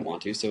Europe. They don't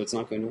want to, so it's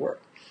not going to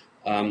work.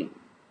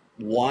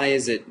 why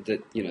is it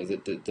that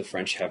the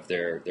French have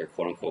their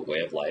quote unquote way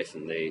of life,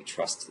 and they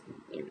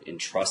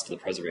entrust the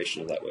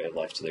preservation of that way of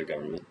life to their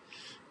government?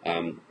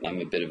 I'm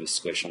a bit of a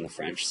squish on the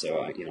French,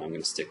 so I'm going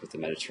to stick with the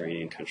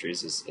Mediterranean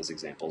countries as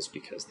examples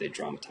because they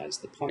dramatize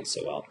the point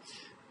so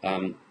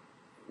well.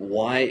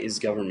 Why is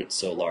government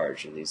so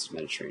large in these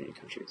Mediterranean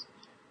countries?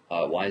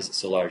 Why is it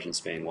so large in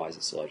Spain? Why is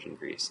it so large in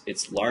Greece?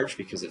 It's large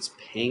because it's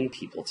paying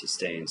people to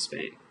stay in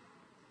Spain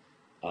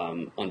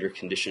under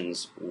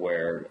conditions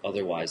where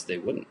otherwise they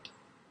wouldn't.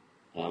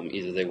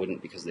 Either they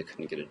wouldn't because they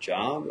couldn't get a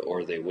job,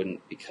 or they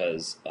wouldn't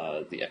because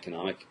the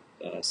economic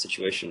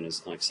situation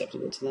is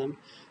unacceptable to them.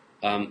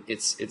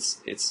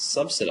 It's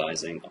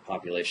subsidizing a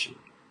population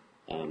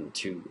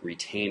to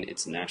retain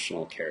its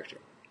national character.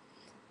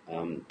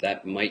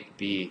 That might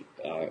be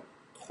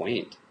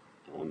quaint,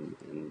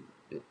 and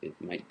it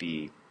might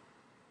be.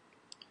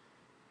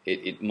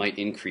 It might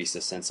increase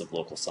a sense of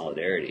local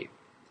solidarity,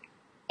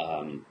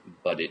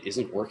 but it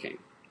isn't working.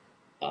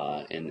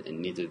 And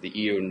neither the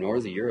EU nor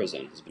the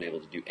Eurozone has been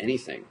able to do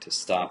anything to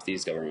stop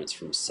these governments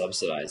from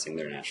subsidizing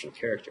their national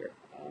character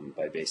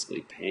by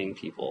basically paying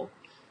people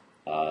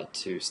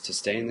to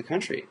stay in the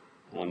country,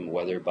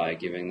 whether by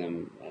giving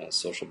them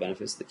social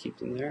benefits that keep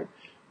them there,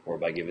 or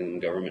by giving them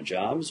government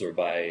jobs, or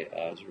by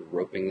sort of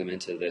roping them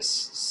into this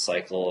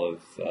cycle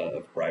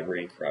of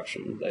bribery and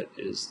corruption that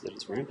is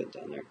rampant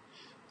down there.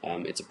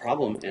 It's a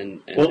problem,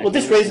 and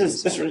this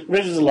raises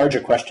a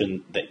larger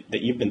question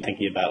that you've been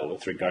thinking about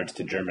with regards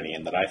to Germany,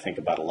 and that I think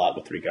about a lot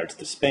with regards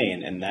to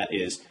Spain, and that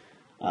is,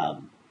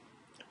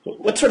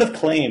 what sort of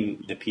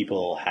claim do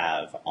people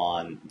have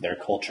on their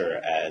culture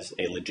as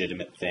a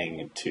legitimate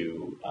thing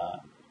to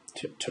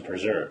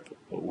preserve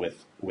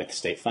with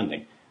state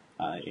funding?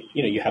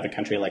 You have a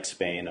country like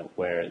Spain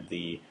where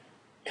the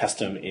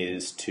custom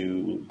is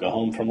to go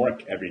home from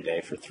work every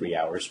day for 3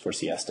 hours for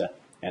siesta,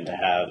 and to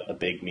have a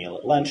big meal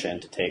at lunch, and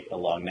to take a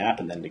long nap,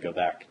 and then to go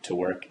back to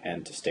work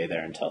and to stay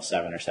there until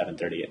 7 or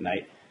 7:30 at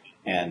night.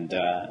 And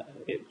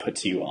it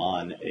puts you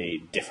on a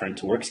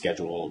different work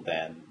schedule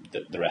than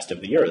the rest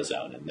of the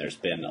Eurozone. And there's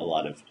been a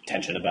lot of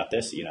tension about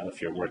this.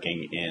 If you're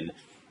working in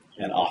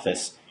an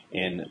office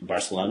in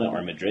Barcelona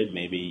or Madrid,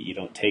 maybe you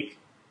don't take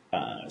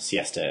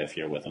siesta if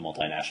you're with a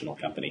multinational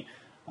company.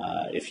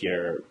 If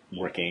you're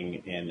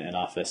working in an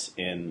office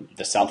in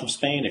the south of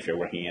Spain, if you're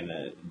working in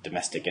a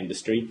domestic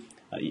industry,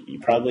 you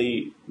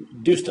probably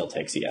do still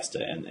take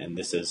siesta. And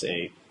this is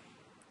a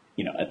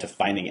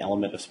defining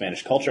element of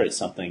Spanish culture. It's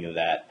something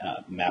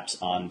that maps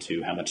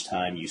onto how much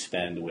time you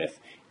spend with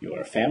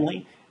your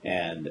family,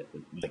 and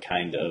the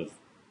kind of,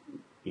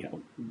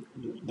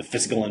 the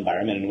physical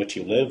environment in which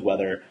you live,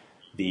 whether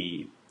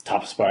the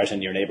tapas bars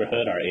in your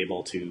neighborhood are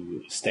able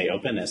to stay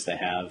open as they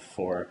have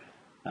for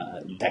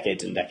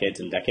decades and decades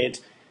and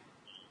decades.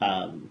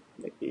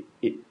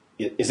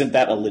 Isn't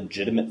that a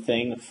legitimate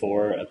thing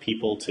for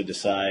people to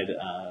decide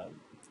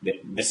that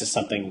this is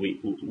something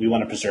we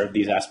want to preserve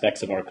these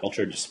aspects of our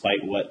culture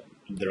despite what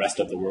the rest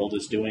of the world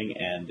is doing,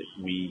 and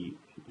we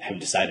have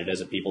decided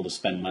as a people to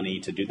spend money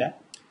to do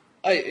that?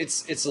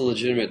 It's a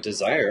legitimate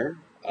desire.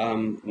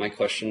 My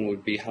question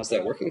would be, how's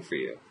that working for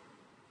you?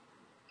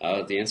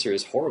 The answer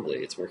is horribly.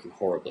 It's working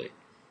horribly.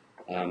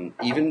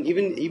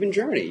 Even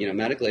Germany.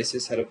 Matt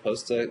Iglesias had a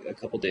post a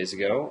couple days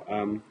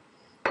ago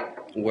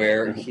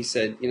where he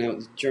said,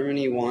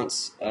 Germany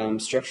wants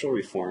structural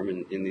reform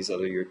in these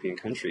other European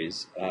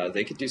countries.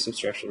 They could do some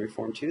structural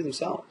reform too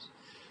themselves.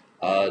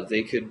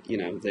 They could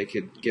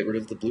get rid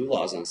of the blue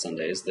laws on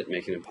Sundays that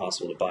make it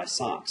impossible to buy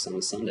socks on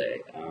a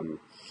Sunday.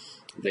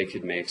 They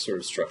could make sort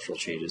of structural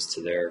changes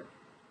to their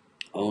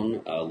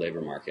own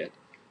labor market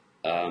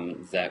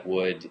that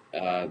would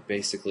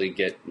basically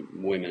get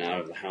women out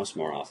of the house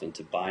more often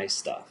to buy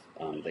stuff.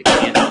 They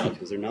can't now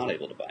because they're not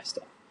able to buy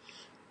stuff.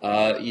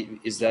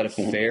 Is that a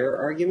fair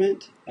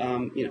argument?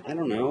 I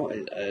don't know.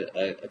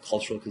 A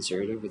cultural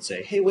conservative would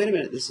say, hey, wait a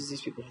minute, this is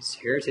these people's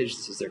heritage,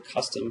 this is their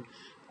custom.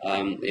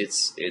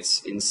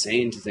 It's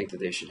insane to think that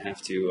they should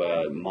have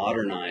to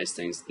modernize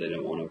things that they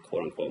don't want to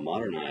quote-unquote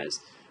modernize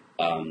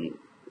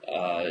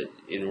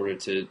in order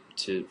to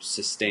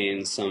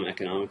sustain some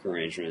economic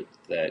arrangement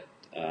that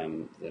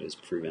is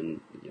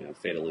proven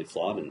fatally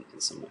flawed in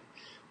some way.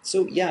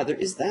 So yeah, there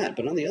is that.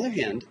 But on the other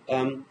hand,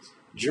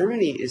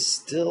 Germany has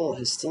still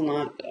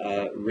not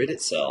rid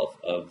itself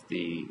of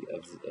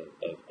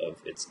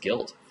its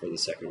guilt for the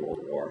Second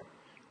World War.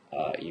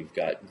 You've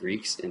got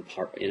Greeks in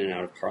and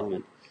out of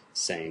Parliament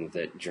saying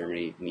that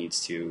Germany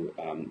needs to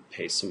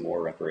pay some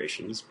more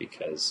reparations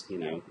because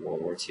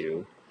World War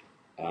II.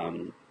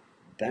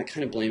 That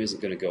kind of blame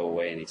isn't going to go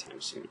away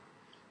anytime soon.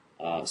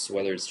 So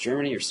whether it's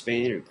Germany or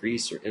Spain or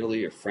Greece or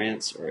Italy or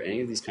France or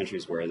any of these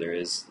countries where there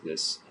is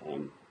this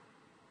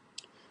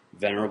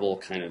venerable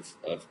kind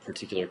of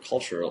particular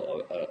culture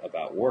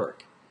about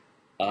work,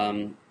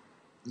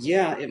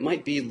 it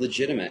might be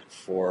legitimate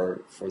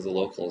for the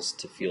locals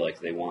to feel like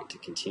they want to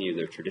continue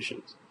their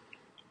traditions.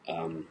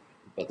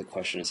 But the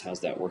question is, how's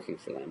that working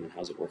for them, and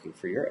how's it working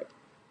for Europe?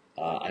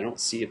 I don't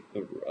see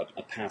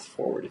a path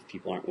forward if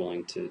people aren't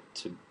willing to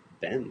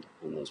bend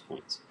on those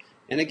points.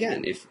 And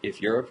again,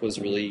 if Europe was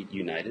really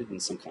united in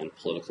some kind of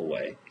political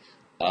way,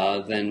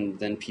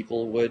 then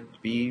people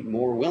would be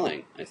more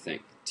willing, I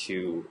think,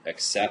 to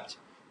accept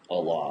a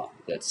law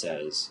that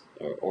says,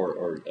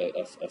 or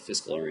a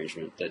fiscal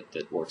arrangement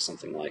that works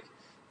something like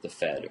the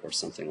Fed or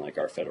something like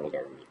our federal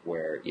government,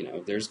 where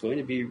there's going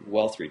to be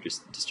wealth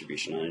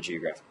redistribution on a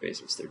geographic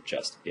basis. There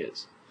just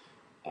is.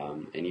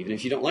 And even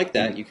if you don't like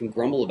that, you can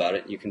grumble about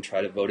it. You can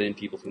try to vote in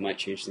people who might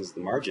change things at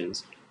the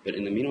margins, but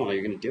in the meanwhile,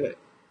 you're going to do it.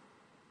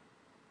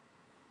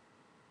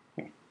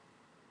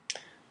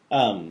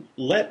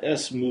 Let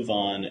us move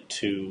on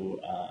to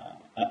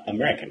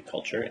American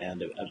culture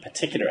and a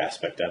particular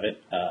aspect of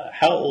it.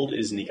 How old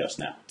is Nikos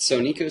now? So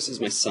Nikos is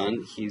my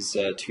son. He's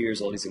 2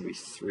 years old. He's going to be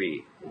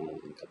 3 in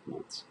a couple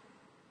months.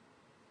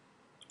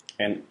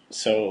 And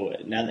so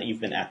now that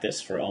you've been at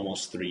this for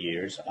almost 3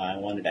 years, I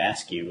wanted to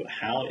ask you,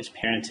 how is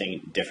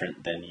parenting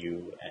different than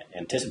you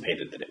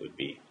anticipated that it would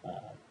be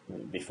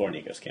before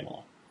Nikos came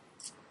along?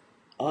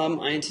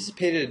 I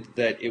anticipated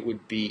that it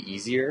would be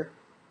easier,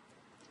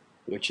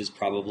 which is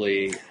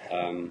probably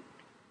a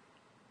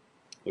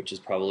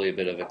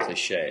bit of a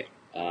cliche.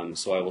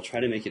 So I will try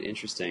to make it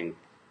interesting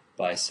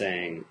by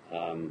saying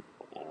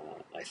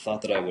I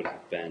thought that I would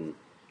have been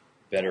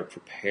better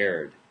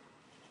prepared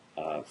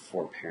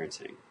for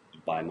parenting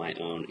by my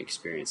own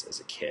experience as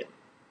a kid.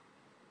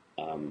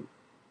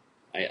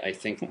 I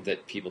think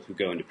that people who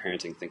go into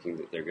parenting thinking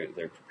that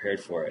they're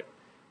prepared for it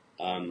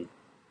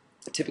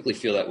typically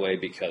feel that way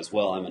because,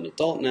 well, I'm an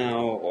adult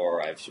now,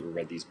 or I've sort of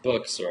read these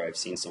books, or I've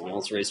seen someone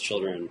else raise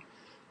children,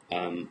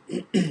 and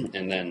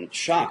then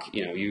shock,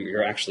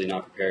 you're actually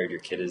not prepared. Your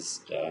kid is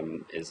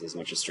as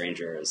much a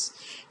stranger as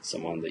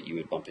someone that you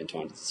would bump into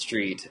on the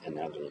street, and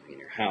now they're living in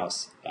your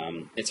house.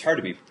 It's hard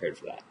to be prepared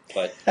for that.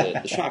 But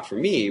the shock for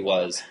me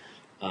was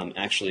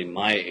actually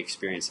my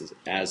experiences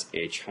as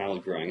a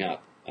child growing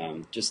up.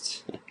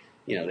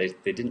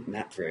 They didn't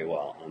map very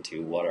well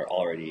onto what are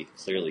already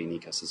clearly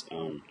Nikos'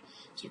 own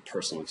sort of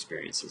personal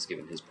experiences,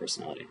 given his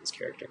personality and his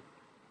character.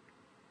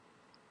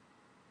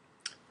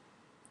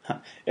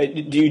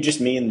 Do you just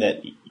mean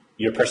that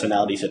your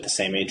personalities at the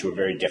same age were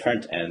very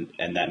different,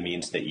 and that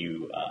means that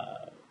you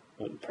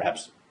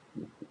perhaps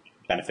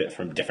benefit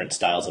from different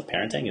styles of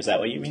parenting? Is that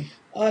what you mean?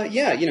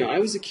 Yeah. I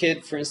was a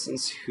kid, for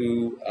instance,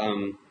 who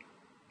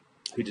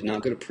did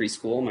not go to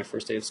preschool. My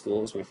first day of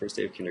school was my first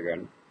day of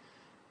kindergarten.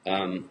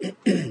 And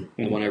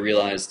when I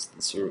realized,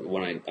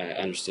 when I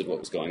understood what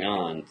was going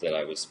on, that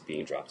I was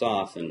being dropped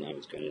off and I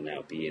was going to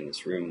now be in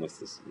this room with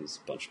this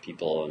bunch of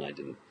people, and I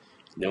didn't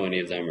know any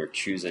of them or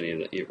choose any of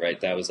them, right?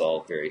 That was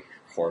all very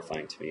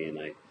horrifying to me, and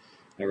I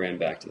ran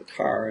back to the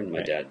car, and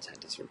my dad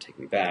had to sort of take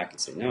me back and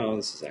say, no,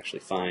 this is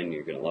actually fine,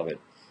 you're going to love it.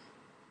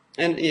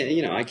 And,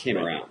 I came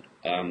around.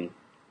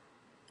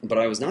 But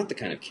I was not the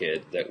kind of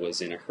kid that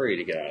was in a hurry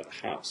to get out of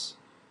the house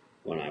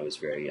when I was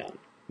very young.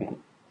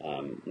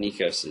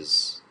 Nikos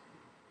is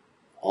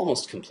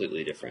almost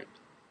completely different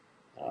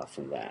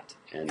from that,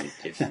 and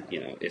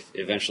if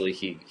eventually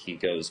he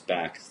goes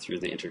back through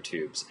the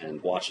intertubes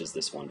and watches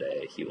this one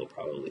day, he will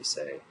probably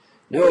say,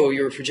 "No,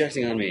 you were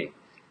projecting on me,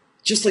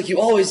 just like you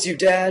always do,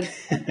 Dad."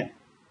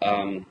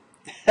 But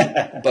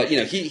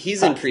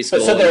he's in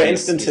preschool. So there are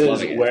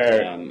instances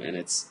where, and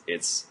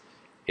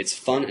it's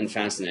fun and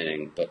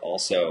fascinating, but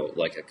also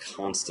like a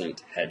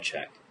constant head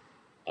check.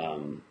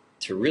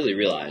 To really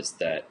realize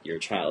that your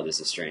child is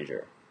a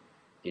stranger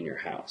in your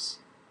house,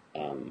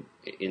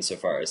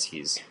 insofar as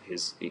he's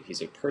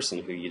a person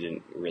who you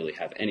didn't really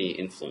have any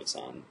influence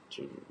on,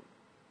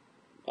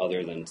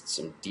 other than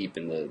some deep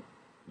in the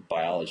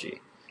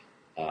biology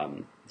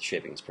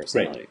shaping his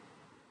personality. Right.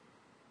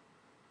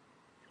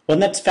 Well,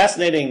 and that's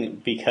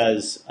fascinating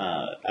because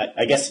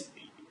I guess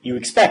you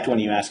expect when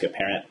you ask a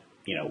parent,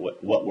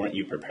 what weren't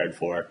you prepared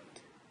for,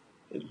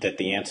 that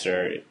the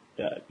answer.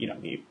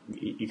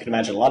 You can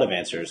imagine a lot of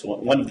answers.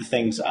 One of the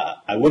things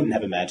I wouldn't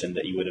have imagined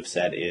that you would have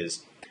said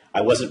is,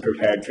 I wasn't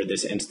prepared for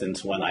this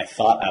instance when I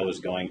thought I was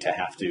going to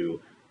have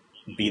to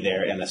be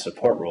there in a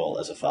support role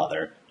as a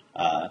father.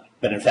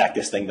 But in fact,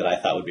 this thing that I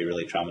thought would be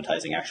really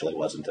traumatizing actually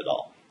wasn't at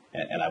all.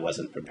 And I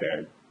wasn't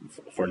prepared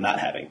for not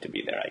having to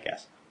be there, I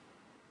guess.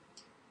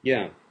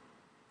 Yeah,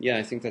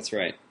 I think that's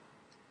right.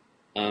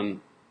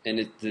 And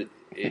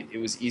it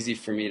was easy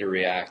for me to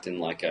react in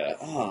like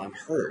I'm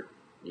hurt,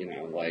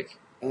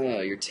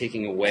 you're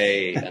taking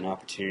away an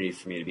opportunity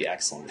for me to be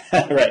excellent,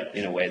 right?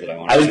 In a way that I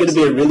want. I was going to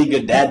be a really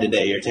good dad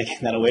today. You're taking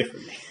that away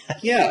from me.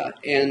 Yeah,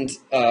 and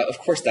of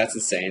course that's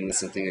insane. That's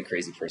something a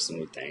crazy person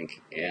would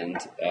think. And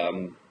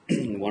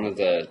one of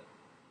the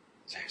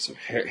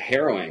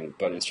harrowing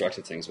but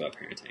instructive things about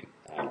parenting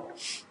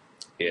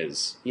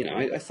is,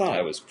 I thought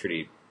I was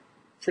pretty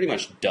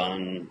much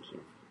done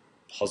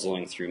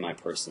puzzling through my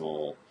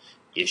personal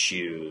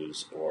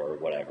issues or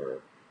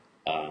whatever.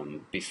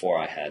 Before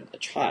I had a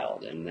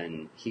child, and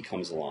then he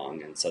comes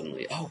along and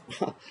suddenly,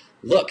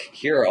 look,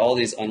 here are all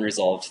these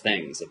unresolved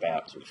things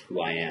about sort of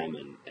who I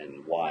am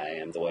and why I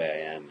am the way I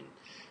am,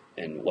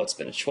 and what's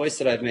been a choice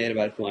that I've made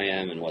about who I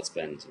am, and what's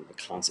been sort of a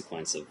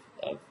consequence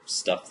of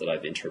stuff that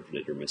I've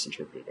interpreted or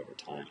misinterpreted over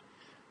time.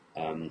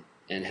 And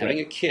having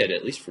a kid,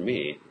 at least for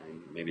me,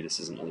 and maybe this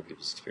isn't other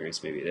people's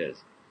experience, maybe it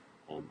is.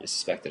 I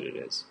suspect that it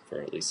is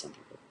for at least some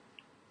people.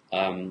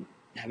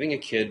 Having a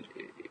kid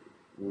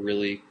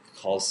really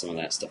calls some of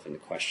that stuff into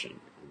question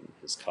and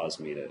has caused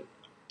me to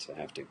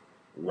have to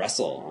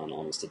wrestle on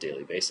almost a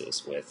daily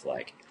basis with,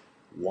 like,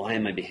 why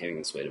am I behaving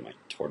this way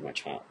toward my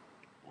child?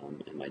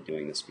 Am I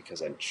doing this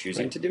because I'm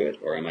choosing to do it,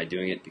 or am I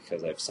doing it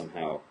because I've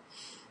somehow,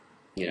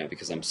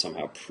 because I'm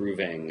somehow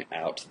proving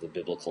out the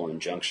biblical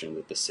injunction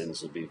that the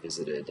sins will be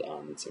visited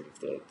on sort of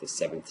the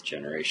seventh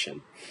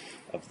generation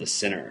of the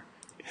sinner?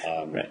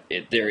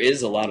 There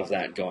is a lot of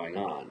that going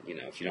on.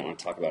 If you don't want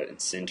to talk about it in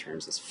sin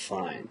terms, it's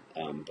fine.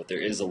 But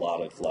there is a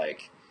lot of,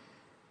 like,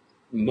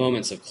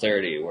 moments of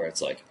clarity where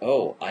it's like,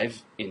 oh,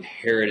 I've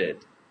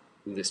inherited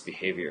this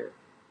behavior,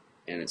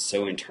 and it's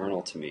so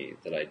internal to me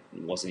that I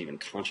wasn't even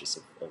conscious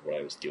of what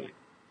I was doing,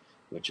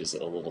 which is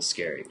a little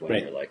scary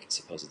when you're, like,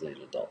 supposedly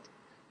an adult.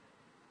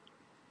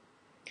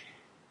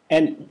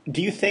 And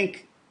do you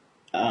think,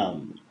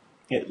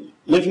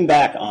 looking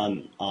back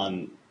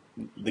on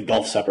the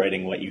gulf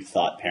separating what you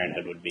thought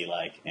parenthood would be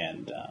like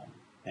and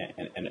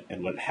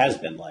what it has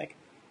been like,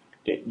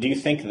 do you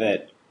think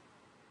that,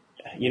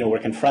 we're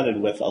confronted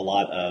with a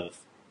lot of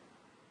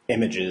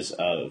images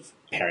of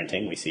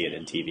parenting? We see it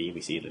in TV,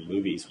 we see it in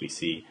movies, we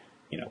see,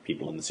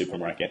 people in the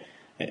supermarket,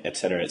 et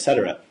cetera, et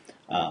cetera.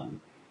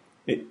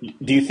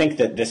 Do you think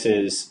that this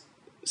is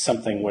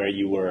something where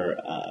you were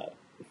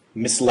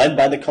misled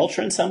by the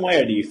culture in some way,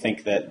 or do you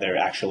think that there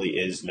actually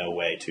is no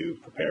way to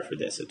prepare for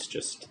this? It's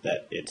just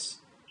that it's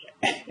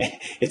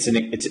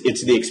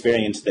the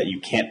experience that you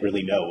can't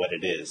really know what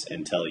it is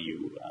until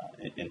you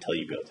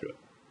go through it.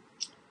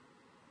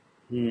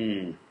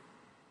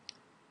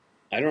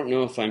 I don't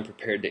know if I'm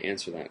prepared to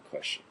answer that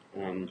question.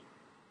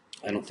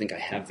 I don't think I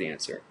have the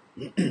answer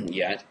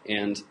yet,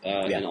 and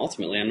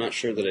ultimately, I'm not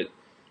sure that it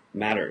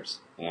matters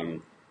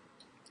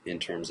in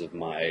terms of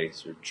my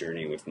sort of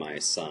journey with my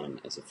son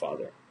as a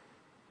father.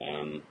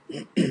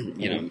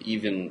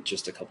 Even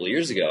just a couple of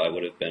years ago, I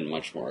would have been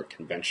much more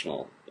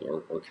conventional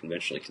or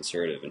conventionally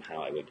conservative in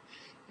how I would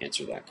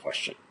answer that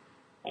question.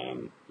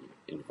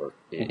 Invoke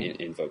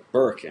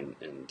Burke and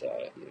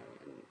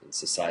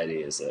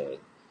society as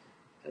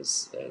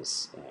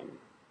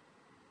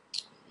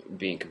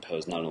being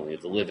composed not only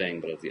of the living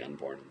but of the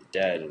unborn and the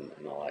dead and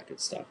all that good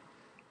stuff.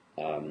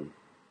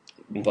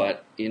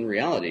 But in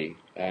reality,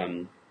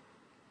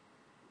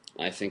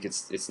 I think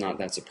it's not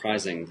that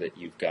surprising that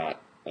you've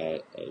got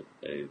a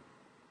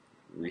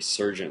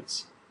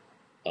resurgence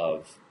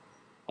of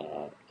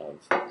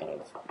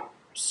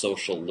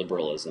social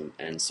liberalism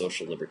and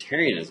social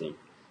libertarianism,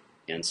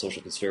 and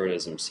social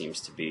conservatism seems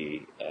to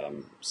be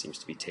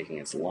taking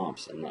its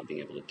lumps and not being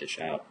able to dish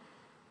out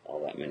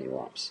all that many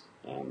lumps.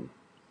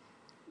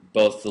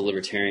 Both the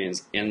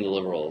libertarians and the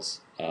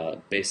liberals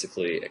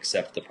basically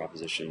accept the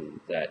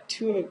proposition that,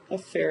 to a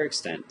fair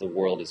extent, the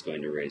world is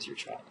going to raise your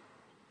child.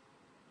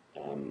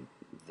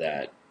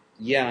 That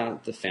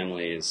the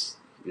family is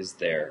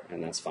there,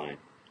 and that's fine,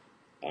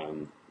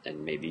 and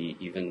maybe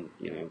even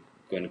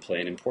going to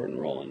play an important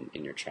role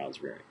in your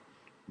child's rearing.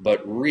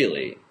 But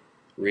really,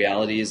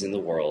 reality is in the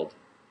world,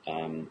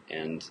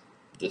 and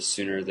the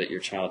sooner that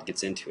your child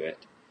gets into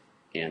it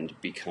and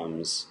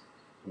becomes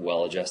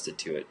well adjusted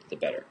to it, the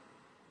better.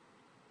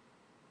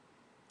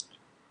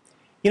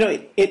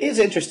 It is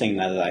interesting,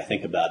 now that I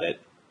think about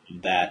it,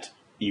 that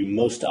you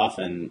most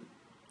often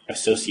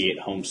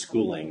associate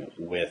homeschooling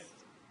with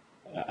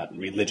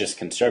religious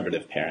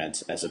conservative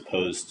parents as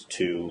opposed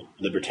to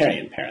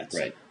libertarian parents,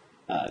 right?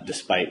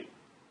 Despite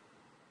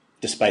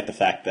the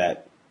fact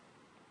that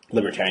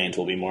libertarians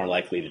will be more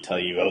likely to tell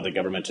you, "Oh, the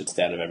government should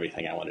stand of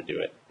everything. I want to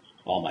do it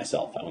all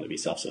myself. I want to be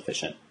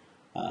self-sufficient."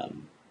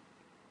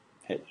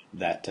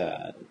 That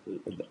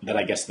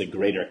I guess the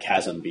greater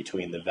chasm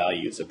between the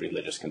values of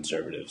religious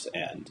conservatives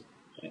and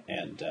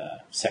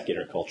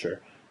secular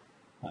culture,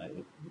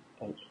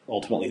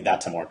 ultimately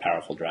that's a more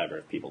powerful driver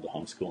of people to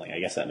homeschooling. I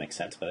guess that makes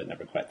sense, but I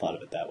never quite thought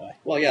of it that way.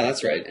 Well, yeah,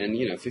 that's right. And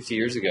 50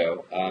 years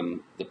ago,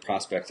 the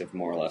prospect of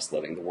more or less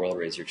letting the world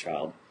raise your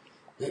child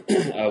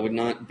would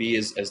not be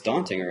as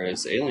daunting or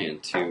as alien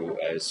to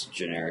a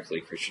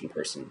generically Christian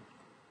person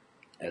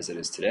as it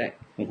is today.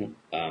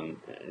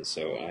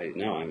 So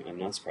I'm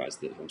not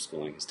surprised that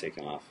homeschooling has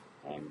taken off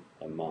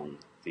among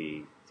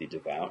the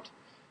devout,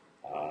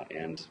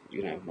 and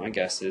my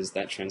guess is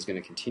that trend's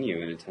going to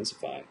continue and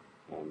intensify,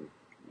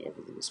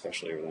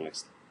 especially over the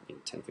next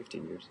 10,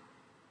 15 years.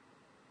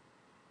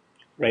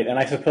 Right, and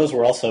I suppose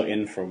we're also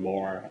in for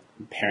more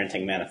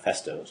parenting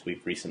manifestos.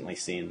 We've recently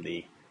seen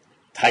the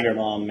Tiger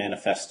Mom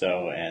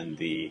manifesto and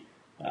the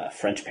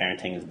French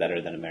Parenting is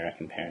Better Than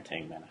American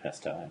Parenting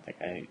manifesto.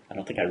 I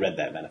don't think I read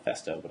that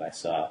manifesto, but I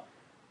saw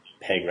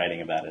Peg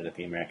writing about it at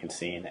the American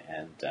Scene,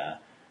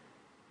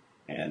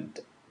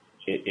 and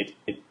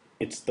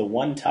it's the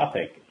one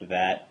topic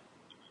that,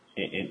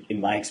 in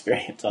my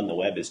experience on the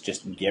web, is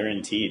just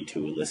guaranteed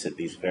to elicit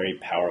these very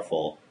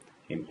powerful,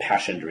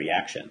 impassioned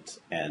reactions,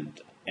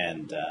 and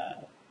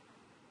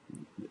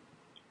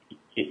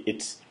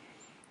it's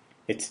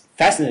it's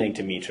fascinating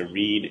to me to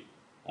read,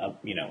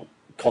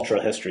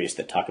 cultural histories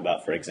that talk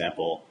about, for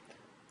example,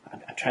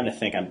 I'm trying to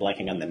think, I'm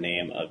blanking on the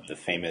name of the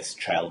famous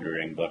child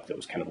rearing book that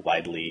was kind of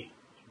widely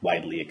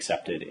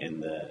accepted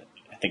in the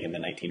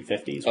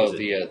 1950s.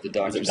 The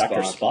Dr.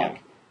 Spock.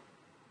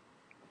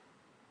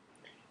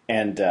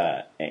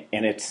 Yeah.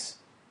 And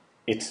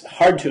it's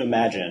hard to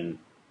imagine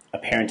a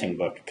parenting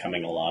book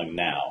coming along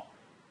now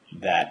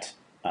that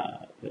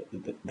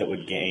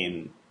would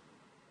gain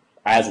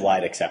as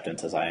wide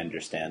acceptance as I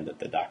understand that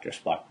the Dr.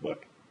 Spock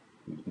book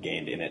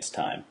gained in its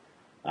time,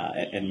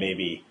 and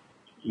maybe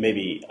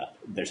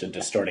there's a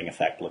distorting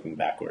effect looking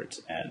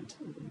backwards, and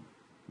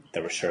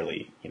there was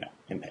surely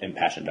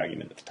impassioned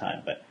argument at the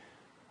time, but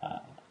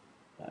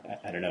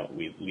I don't know.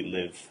 We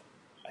live,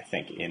 I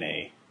think, in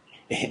a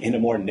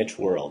more niche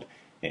world,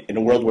 in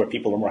a world where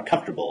people are more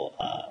comfortable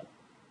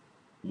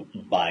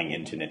buying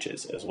into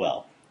niches as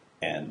well,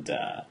 and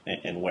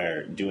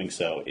where doing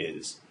so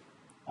is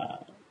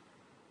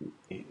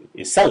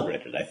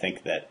celebrated. I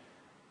think that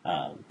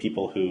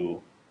people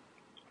who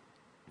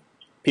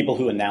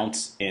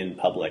announce in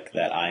public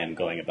that I am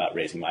going about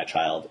raising my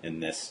child in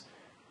this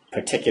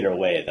particular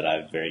way that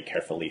I've very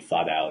carefully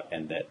thought out,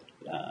 and that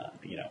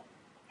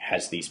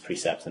has these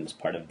precepts and is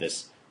part of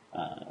this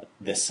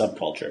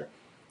subculture.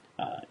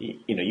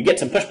 You get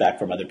some pushback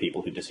from other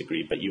people who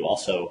disagree, but you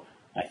also,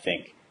 I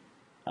think,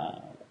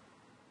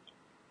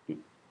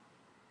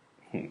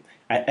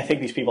 I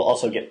think these people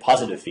also get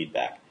positive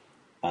feedback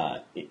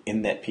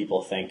in that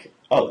people think,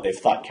 oh, they've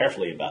thought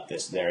carefully about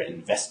this, they're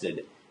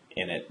invested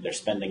in it, they're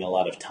spending a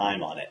lot of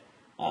time on it.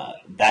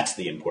 That's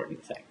the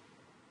important thing.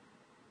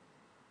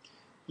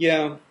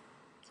 Yeah,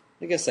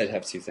 I guess I'd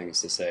have two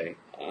things to say.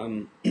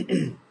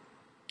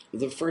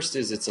 The first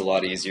is it's a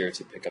lot easier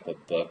to pick up a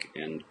book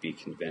and be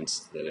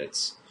convinced that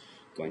it's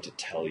going to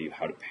tell you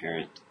how to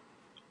parent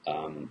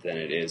than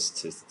it is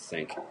to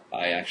think,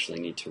 I actually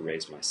need to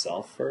raise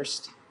myself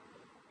first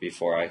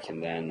before I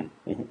can then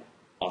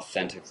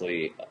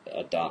authentically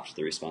adopt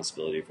the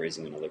responsibility of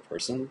raising another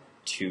person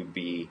to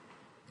be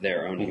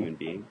their own human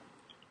being.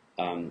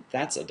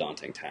 That's a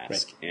daunting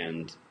task,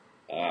 right.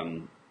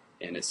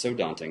 And it's so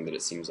daunting that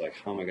it seems like,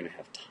 how am I going to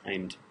have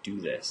time to do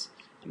this?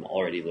 I'm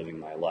already living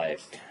my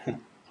life.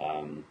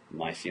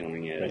 My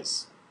feeling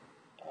is,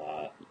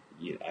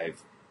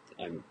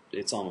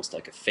 it's almost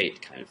like a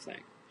fate kind of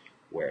thing,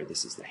 where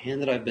this is the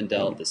hand that I've been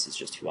dealt, this is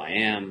just who I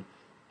am.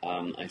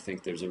 I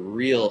think there's a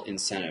real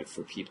incentive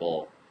for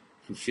people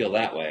who feel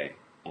that way,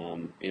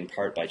 in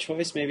part by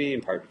choice, maybe,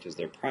 in part because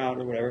they're proud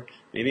or whatever,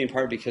 maybe in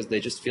part because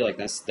they just feel like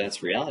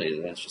that's reality,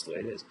 that's just the way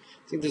it is.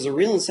 I think there's a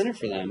real incentive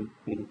for them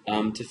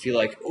to feel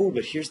like, oh,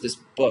 but here's this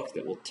book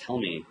that will tell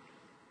me,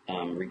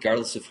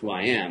 regardless of who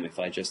I am, if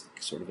I just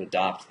sort of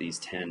adopt these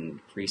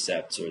 10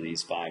 precepts or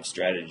these 5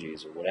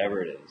 strategies or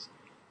whatever it is,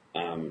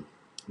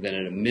 then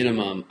at a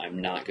minimum,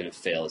 I'm not going to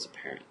fail as a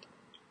parent.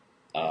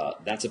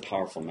 That's a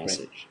powerful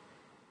message.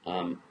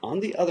 Right.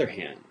 On the other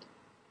hand,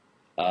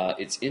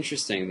 it's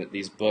interesting that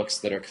these books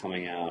that are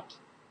coming out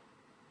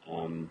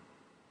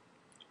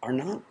are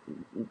not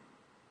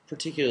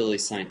particularly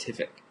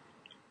scientific.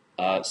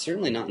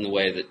 Certainly not in the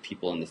way that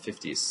people in the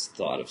 50s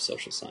thought of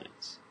social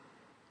science,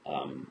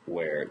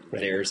 where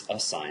right. There's a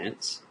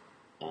science,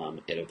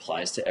 it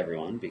applies to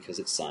everyone because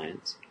it's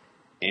science,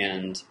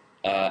 and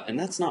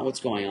that's not what's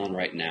going on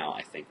right now,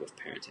 I think, with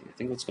parenting. I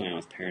think what's going on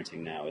with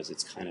parenting now is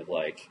it's kind of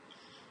like,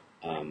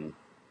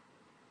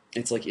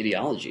 it's like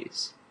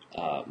ideologies,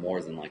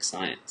 more than like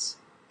science.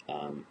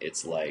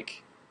 It's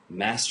like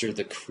master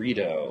the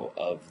credo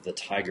of the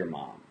tiger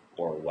mom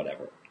or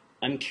whatever.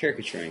 I'm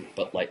caricaturing,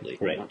 but lightly.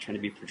 Right. I'm not trying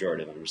to be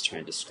pejorative. I'm just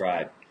trying to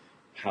describe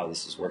how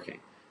this is working.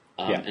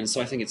 And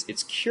so I think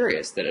it's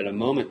curious that at a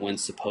moment when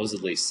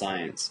supposedly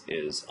science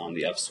is on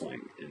the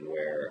upswing and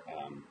where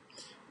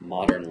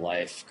modern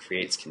life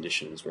creates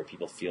conditions where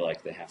people feel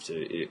like they have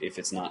to, if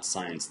it's not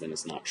science, then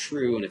it's not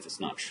true, and if it's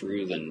not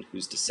true, then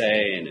who's to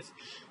say, and if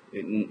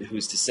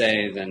who's to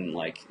say, then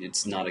like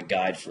it's not a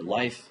guide for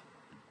life.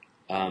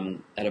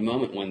 At a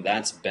moment when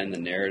that's been the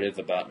narrative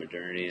about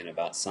modernity and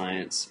about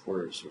science,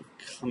 we're sort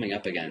of coming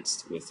up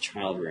against, with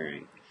child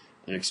rearing,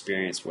 an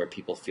experience where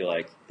people feel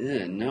like,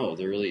 no,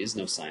 there really is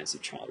no science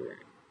of child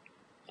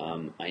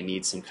rearing. I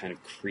need some kind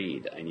of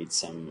creed. I need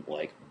some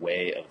like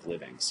way of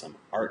living, some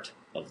art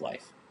of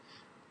life.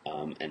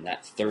 And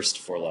that thirst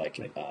for like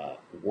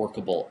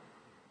workable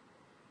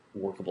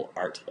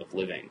art of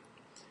living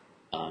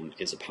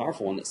is a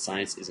powerful one that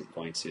science isn't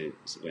going to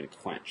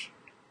quench.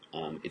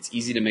 It's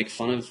easy to make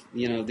fun of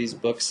these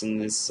books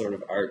and this sort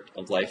of art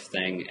of life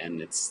thing,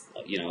 and it's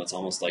it's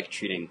almost like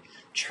treating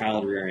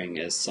child rearing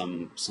as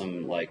some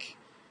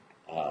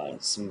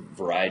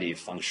variety of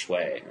feng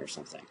shui or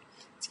something.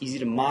 It's easy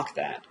to mock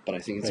that, but I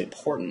think it's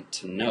important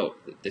to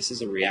note that this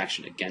is a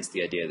reaction against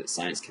the idea that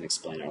science can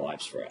explain our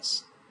lives for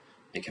us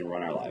and can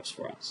run our lives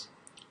for us.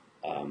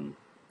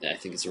 I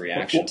think it's a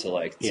reaction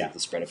to the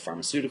spread of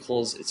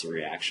pharmaceuticals. It's a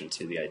reaction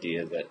to the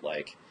idea that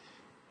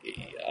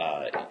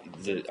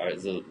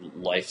the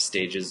life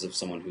stages of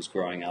someone who's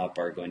growing up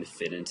are going to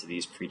fit into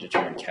these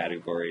predetermined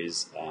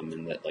categories,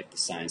 and that like the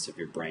science of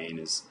your brain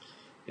is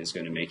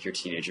going to make your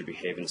teenager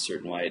behave in a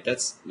certain way.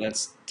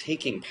 That's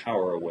taking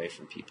power away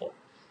from people,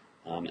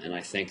 and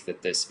I think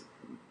that this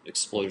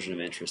explosion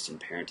of interest in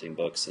parenting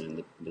books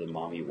and the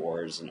mommy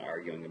wars and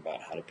arguing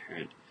about how to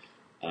parent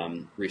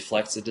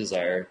reflects a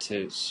desire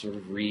to sort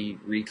of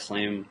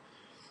reclaim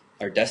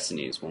our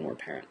destinies when we're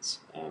parents.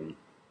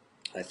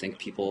 I think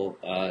people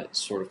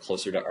sort of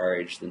closer to our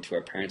age than to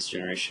our parents'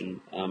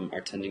 generation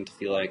are tending to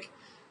feel like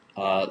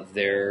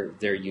their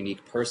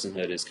unique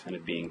personhood is kind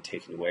of being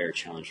taken away or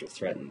challenged or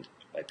threatened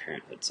by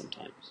parenthood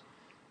sometimes.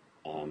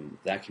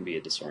 That can be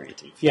a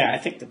disorienting feeling. Yeah, I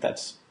think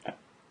that's...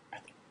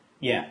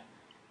 Yeah.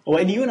 Well,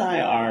 and you and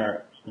I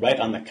are right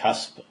on the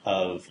cusp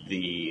of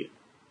the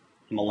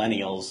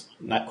millennials,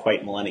 not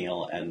quite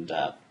millennial, and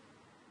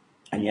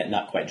yet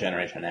not quite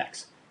Generation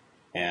X.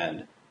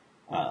 And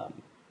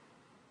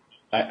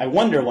I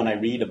wonder when I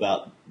read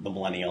about the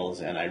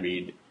millennials and I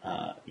read,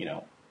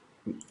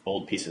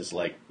 old pieces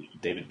like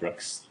David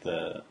Brooks'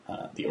 The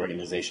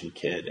Organization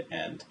Kid,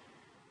 and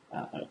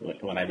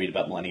when I read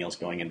about millennials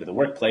going into the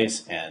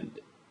workplace and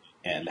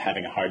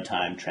having a hard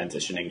time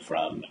transitioning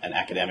from an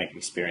academic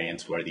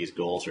experience where these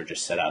goals are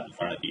just set out in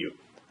front of you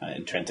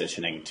and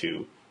transitioning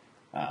to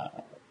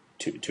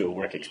a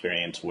work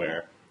experience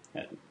where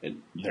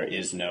there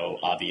is no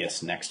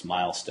obvious next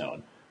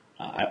milestone.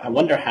 I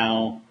wonder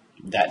how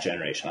that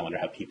generation, I wonder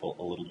how people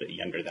a little bit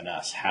younger than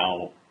us,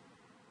 how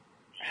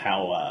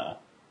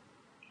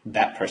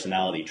that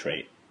personality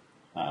trait,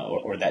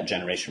 or that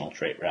generational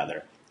trait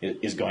rather,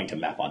 is going to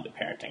map onto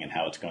parenting and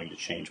how it's going to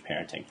change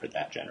parenting for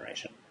that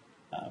generation.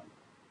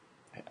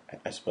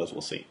 I suppose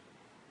we'll see.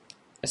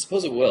 I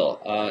suppose it will.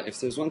 If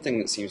there's one thing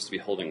that seems to be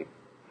holding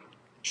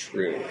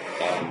true,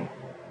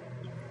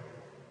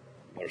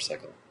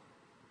 motorcycle,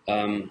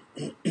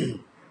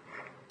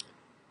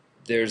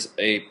 there's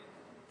a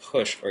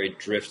push or a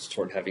drift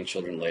toward having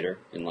children later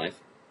in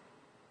life.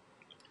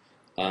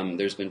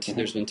 There's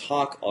been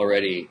talk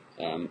already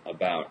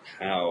about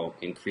how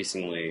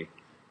increasingly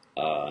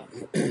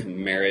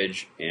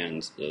marriage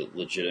and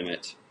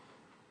legitimate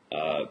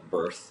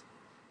birth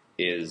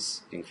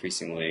is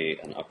increasingly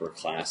an upper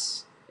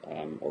class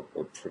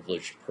or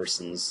privileged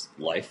person's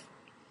life.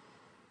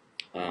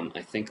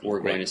 I think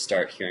we're going to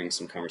start hearing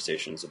some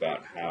conversations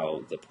about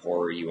how the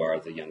poorer you are,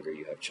 the younger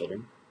you have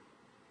children,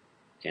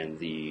 and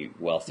the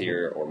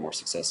wealthier or more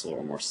successful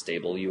or more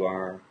stable you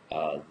are,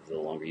 the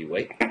longer you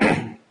wait.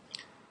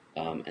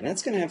 And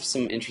that's going to have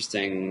some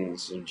interesting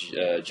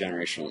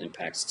generational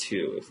impacts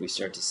too. If we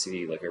start to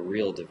see like a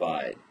real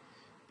divide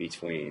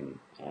between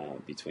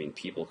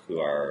people who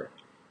are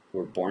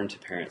born to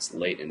parents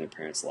late in their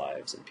parents'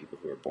 lives and people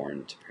who are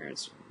born to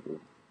parents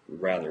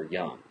rather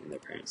young in their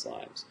parents'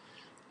 lives,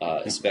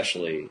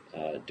 especially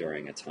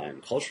during a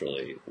time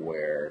culturally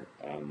where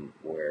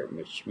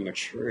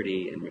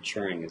maturity and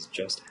maturing is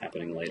just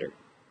happening later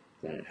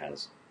than it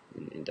has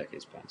in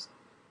decades past.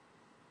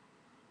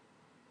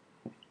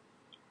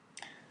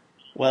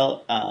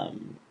 Well,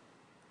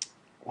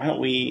 why don't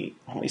we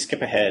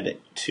skip ahead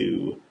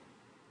to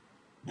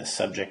the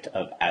subject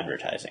of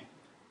advertising?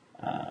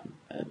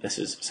 This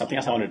is something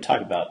else I wanted to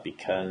talk about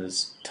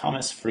because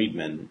Thomas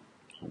Friedman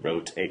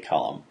wrote a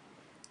column,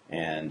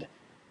 and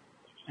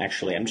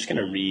actually I'm just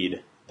going to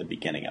read the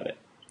beginning of it,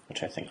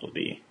 which I think will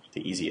be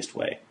the easiest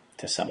way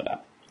to sum it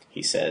up.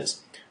 He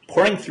says,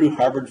 "Pouring through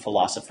Harvard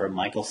philosopher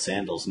Michael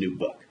Sandel's new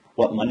book,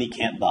 What Money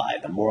Can't Buy,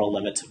 The Moral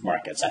Limits of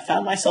Markets, I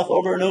found myself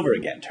over and over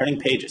again turning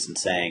pages and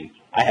saying,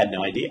 I had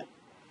no idea.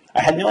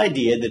 I had no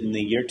idea that in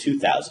the year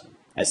 2000,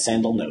 as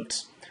Sandel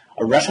notes,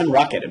 a Russian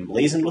rocket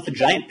emblazoned with a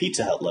giant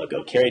Pizza Hut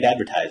logo carried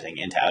advertising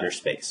into outer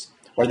space,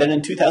 or that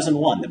in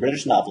 2001 the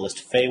British novelist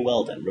Fay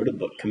Weldon wrote a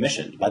book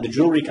commissioned by the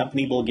jewelry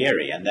company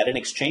Bulgari, and that in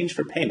exchange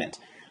for payment,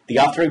 the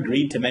author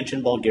agreed to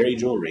mention Bulgari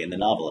jewelry in the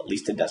novel at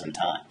least a dozen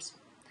times.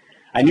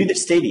 I knew that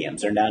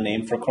stadiums are now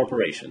named for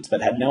corporations,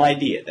 but had no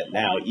idea that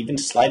now even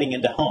sliding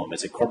into home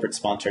is a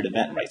corporate-sponsored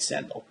event," writes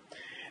Sandel.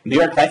 New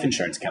York Life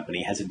Insurance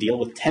Company has a deal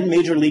with 10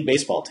 Major League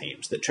Baseball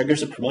teams that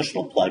triggers a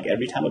promotional plug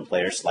every time a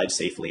player slides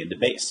safely into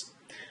base.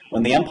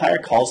 When the umpire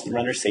calls the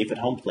runner safe at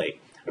home plate,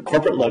 a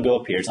corporate logo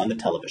appears on the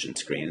television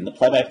screen, and the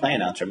play-by-play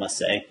announcer must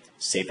say,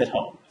 "Safe at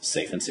home,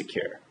 safe and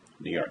secure,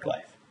 New York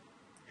Life."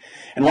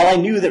 And while I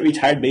knew that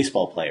retired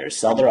baseball players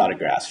sell their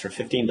autographs for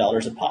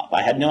 $15 a pop,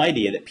 I had no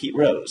idea that Pete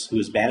Rose, who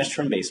was banished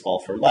from baseball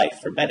for life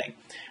for betting,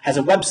 has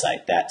a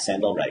website that,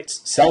 Sandel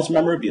writes, sells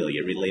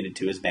memorabilia related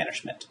to his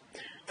banishment.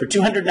 For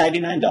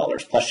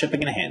 $299 plus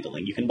shipping and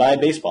handling, you can buy a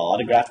baseball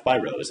autographed by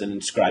Rose and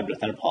inscribed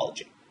with an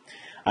apology.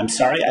 I'm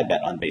sorry I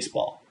bet on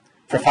baseball.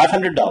 For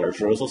 $500,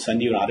 Rose will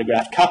send you an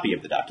autographed copy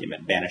of the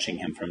document banishing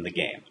him from the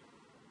game.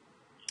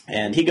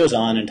 And he goes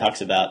on and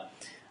talks about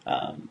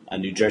a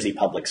New Jersey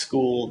public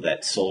school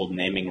that sold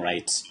naming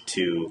rights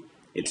to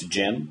its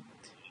gym,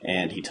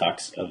 and he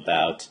talks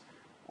about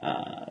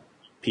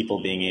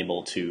people being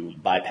able to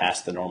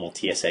bypass the normal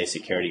TSA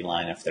security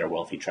line if they're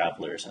wealthy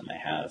travelers and they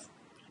have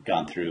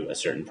gone through a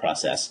certain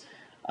process.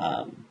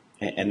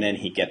 And then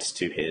he gets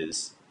to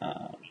his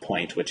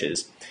point, which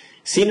is,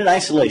 seen in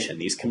isolation,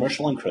 these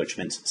commercial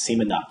encroachments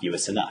seem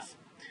innocuous enough.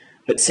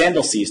 But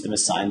Sandel sees them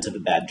as signs of a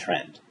bad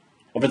trend.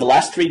 Over the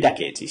last 3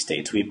 decades, he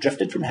states, we have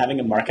drifted from having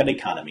a market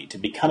economy to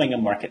becoming a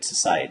market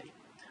society.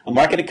 A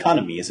market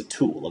economy is a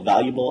tool, a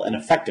valuable and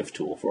effective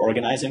tool for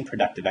organizing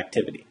productive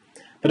activity.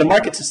 But a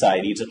market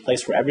society is a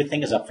place where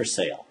everything is up for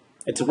sale.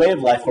 It's a way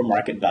of life where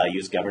market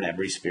values govern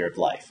every sphere of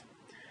life.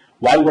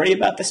 Why worry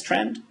about this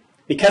trend?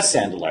 Because,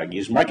 Sandel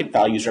argues, market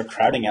values are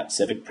crowding out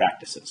civic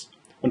practices.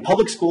 When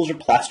public schools are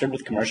plastered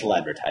with commercial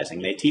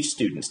advertising, they teach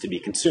students to be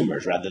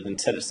consumers rather than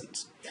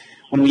citizens.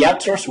 When we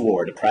outsource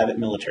war to private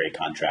military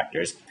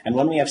contractors, and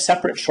when we have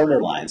separate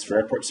shorter lines for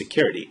airport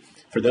security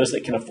for those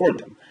that can afford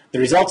them, the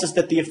result is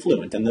that the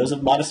affluent and those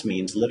of modest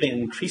means live in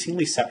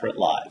increasingly separate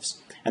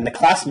lives, and the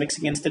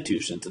class-mixing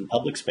institutions and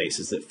public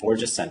spaces that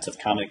forge a sense of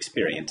common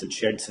experience and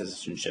shared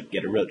citizenship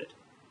get eroded.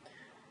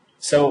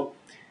 So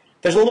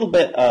there's a little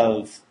bit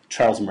of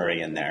Charles Murray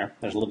in there.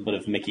 There's a little bit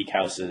of Mickey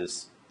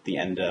Kouse's The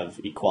End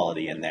of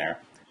Equality in there.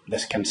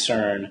 This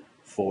concern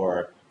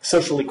for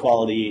social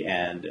equality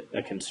and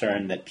a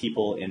concern that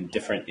people in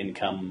different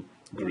income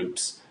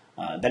groups,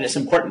 that it's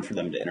important for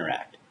them to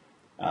interact.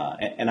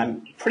 And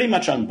I'm pretty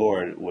much on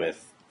board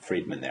with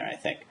Friedman there, I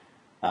think.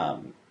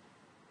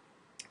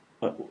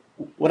 But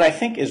what I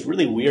think is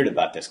really weird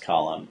about this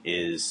column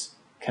is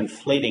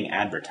conflating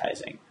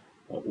advertising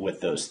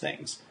with those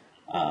things.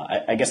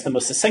 I guess the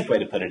most succinct way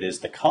to put it is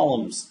the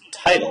column's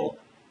title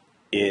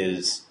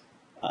is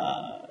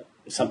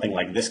something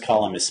like, this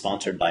column is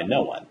sponsored by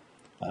no one.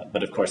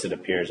 But of course it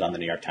appears on the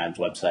New York Times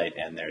website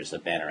and there's a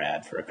banner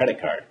ad for a credit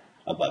card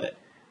above it.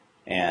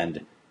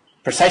 And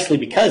precisely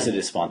because it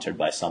is sponsored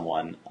by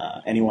someone,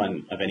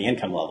 anyone of any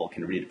income level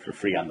can read it for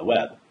free on the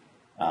web.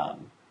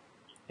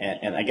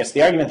 And I guess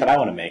the argument that I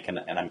want to make, and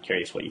I'm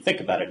curious what you think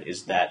about it,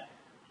 is that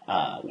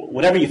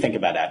whatever you think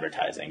about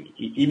advertising,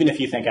 even if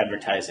you think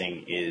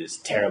advertising is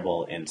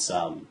terrible in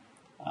some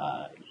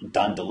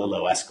Don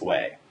DeLillo-esque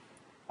way,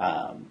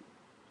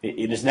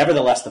 it is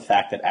nevertheless the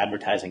fact that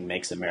advertising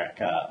makes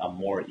America a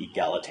more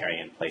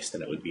egalitarian place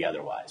than it would be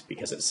otherwise,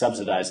 because it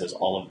subsidizes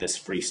all of this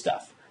free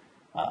stuff.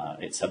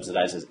 It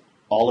subsidizes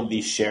all of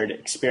these shared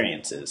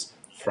experiences,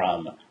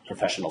 from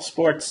professional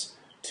sports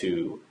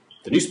to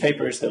the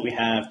newspapers that we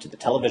have, to the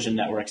television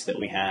networks that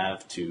we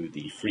have, to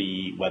the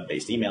free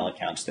web-based email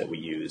accounts that we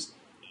use.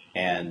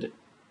 And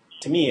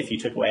to me, if you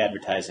took away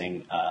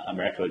advertising,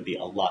 America would be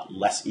a lot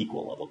less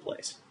equal of a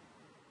place.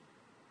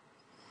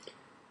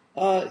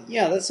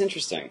 Yeah, that's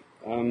interesting.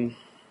 On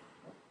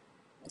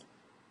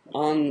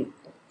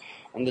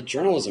the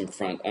journalism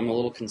front, I'm a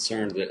little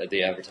concerned that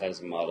the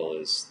advertising model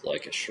is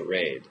like a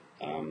charade.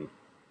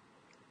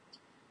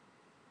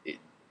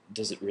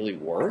 Does it really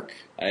work?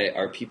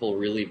 Are people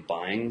really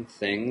buying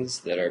things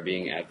that are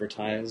being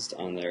advertised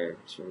on their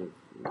sort of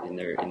in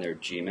their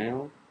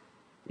Gmail?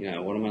 You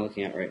know, what am I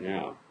looking at right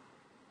now?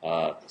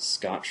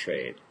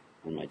 Scottrade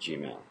on my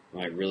Gmail. Am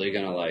I really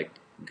gonna like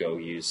go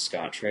use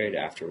Scottrade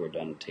after we're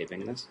done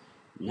taping this?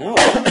 No,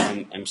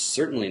 I'm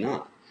certainly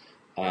not.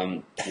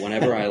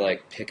 Whenever I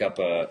like pick up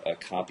a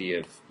copy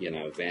of, you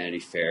know, Vanity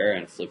Fair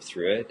and flip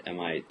through it,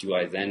 do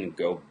I then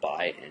go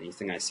buy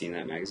anything I see in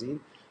that magazine?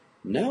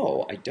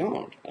 No, I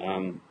don't.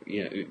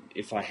 You know,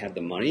 if I had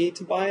the money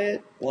to buy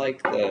it,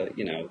 like the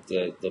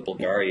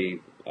Bulgari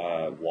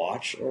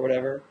watch or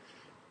whatever,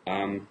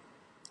 I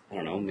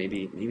don't know,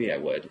 maybe I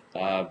would.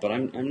 But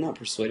I'm not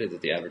persuaded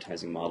that the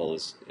advertising model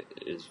is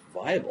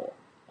viable.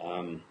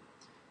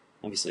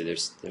 Obviously,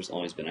 there's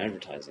always been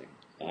advertising,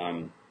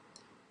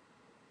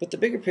 but the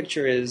bigger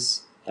picture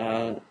is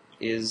like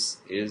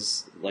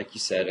you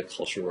said, a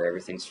culture where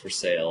everything's for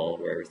sale,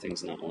 where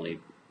everything's not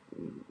only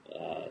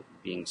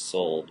being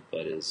sold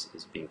but is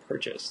being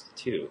purchased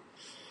too.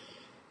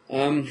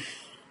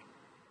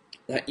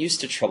 That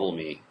used to trouble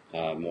me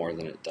more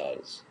than it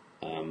does,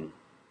 and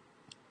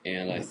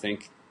I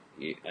think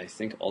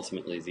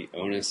ultimately the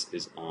onus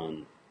is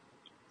on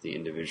the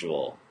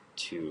individual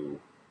to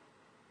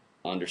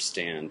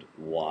understand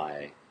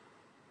why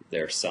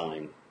they're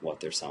selling what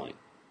they're selling,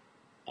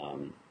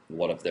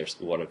 what of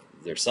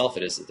their self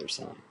it is that they're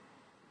selling,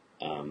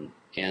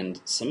 and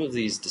some of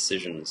these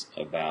decisions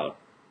about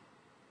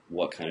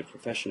what kind of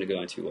profession to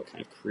go into, what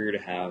kind of career to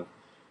have,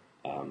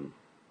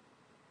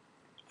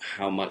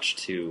 how much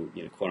to,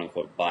 you know, quote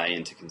unquote buy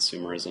into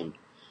consumerism.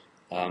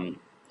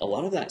 A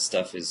lot of that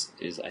stuff is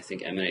I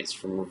think emanates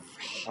from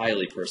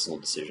highly personal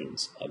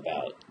decisions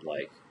about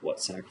like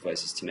what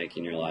sacrifices to make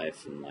in your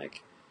life and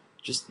like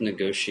just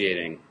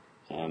negotiating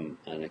an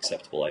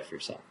acceptable life for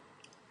yourself.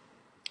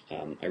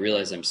 I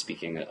realize I'm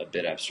speaking a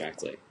bit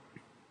abstractly,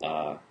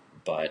 but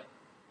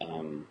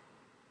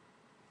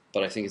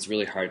I think it's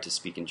really hard to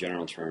speak in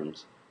general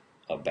terms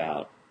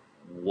about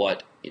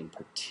what in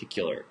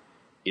particular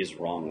is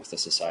wrong with a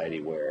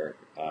society where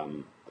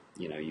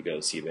you know, you go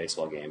see a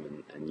baseball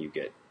game and you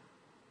get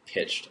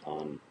pitched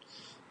on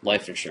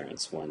life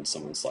insurance when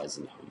someone slides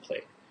into home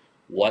plate.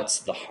 What's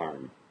the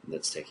harm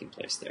that's taking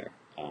place there?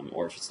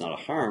 Or if it's not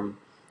a harm,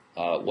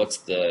 what's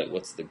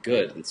the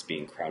good that's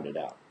being crowded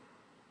out?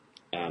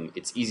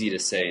 It's easy to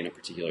say in a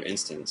particular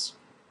instance,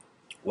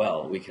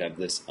 well, we could have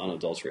this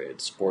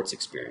unadulterated sports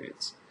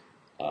experience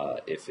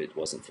if it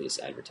wasn't for this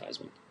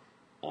advertisement.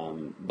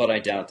 But I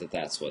doubt that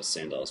that's what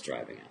Sandal's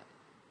driving at.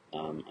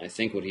 I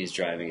think what he's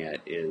driving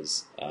at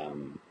is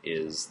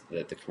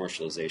that the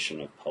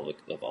commercialization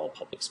of all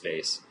public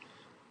space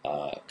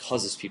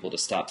causes people to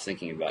stop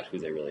thinking about who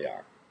they really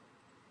are.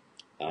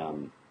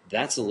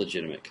 That's a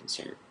legitimate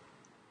concern,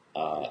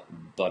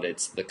 but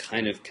it's the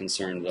kind of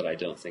concern that I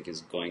don't think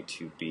is going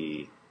to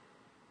be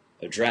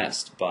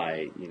addressed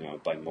by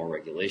more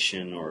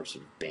regulation or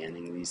sort of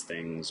banning these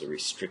things or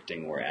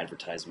restricting where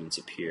advertisements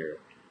appear.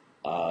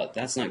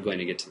 That's not going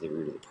to get to the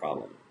root of the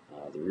problem.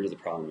 The root of the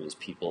problem is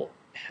people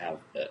have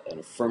an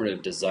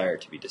affirmative desire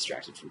to be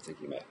distracted from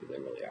thinking about who they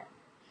really are.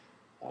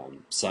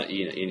 So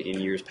in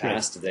years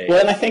past, they've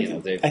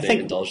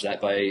indulged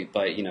that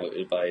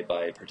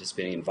by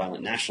participating in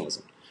violent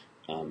nationalism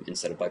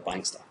instead of by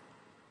buying stuff.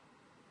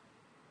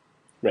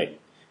 Right.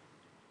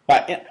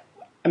 I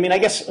mean, I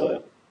guess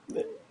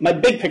my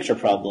big picture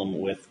problem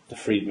with the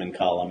Friedman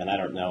column, and I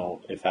don't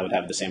know if I would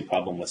have the same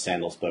problem with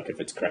Sandal's book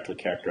if it's correctly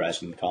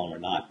characterized in the column or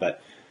not,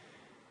 but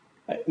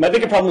my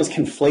bigger problem is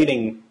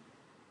conflating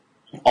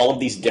all of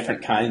these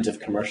different kinds of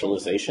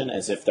commercialization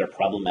as if they're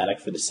problematic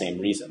for the same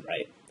reason,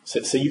 right?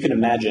 So you can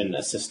imagine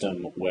a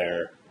system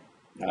where,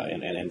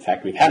 and in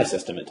fact we've had a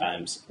system at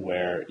times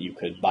where you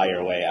could buy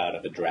your way out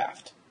of a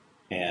draft,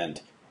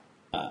 and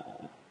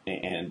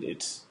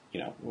it's,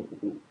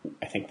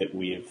 I think that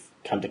we've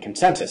come to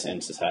consensus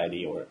in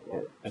society, or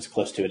as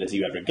close to it as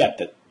you ever get,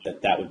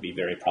 that would be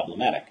very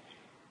problematic.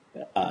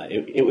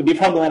 It would be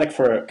problematic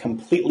for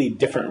completely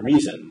different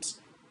reasons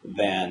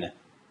than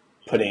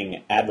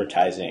putting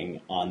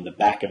advertising on the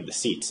back of the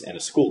seats in a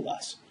school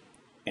bus.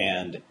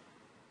 And,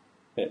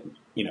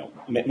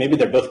 maybe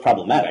they're both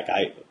problematic.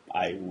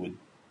 I would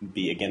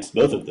be against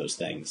both of those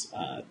things.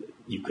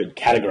 You could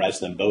categorize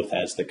them both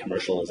as the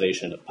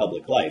commercialization of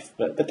public life,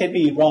 but they'd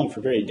be wrong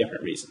for very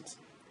different reasons.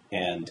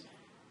 And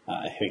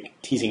I think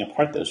teasing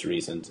apart those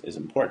reasons is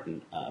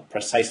important,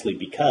 precisely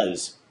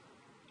because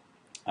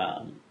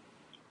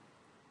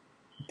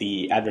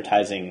the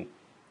advertising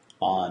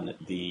on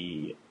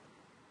the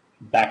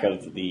back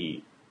of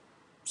the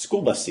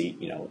school bus seat,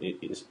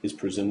 is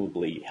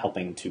presumably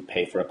helping to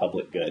pay for a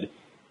public good.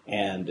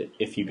 And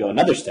if you go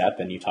another step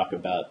and you talk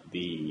about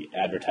the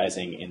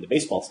advertising in the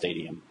baseball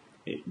stadium,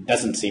 it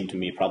doesn't seem to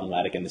me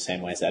problematic in the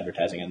same way as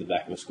advertising on the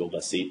back of a school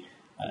bus seat.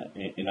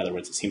 In other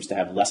words, it seems to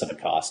have less of a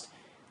cost,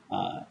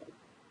 and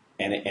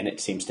it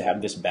seems to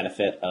have this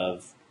benefit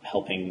of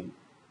helping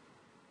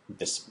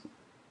this,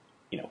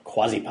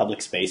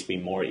 quasi-public space be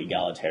more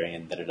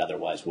egalitarian than it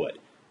otherwise would.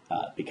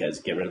 Because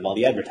get rid of all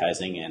the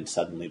advertising and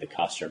suddenly the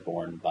costs are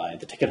borne by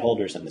the ticket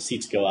holders and the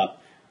seats go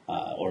up,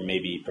 or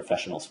maybe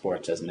professional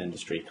sports as an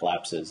industry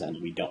collapses and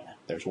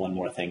there's one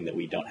more thing that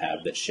we don't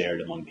have that's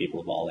shared among people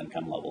of all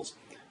income levels.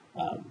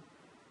 I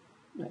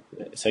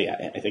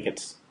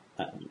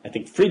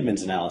think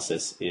Friedman's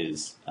analysis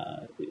is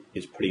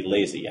pretty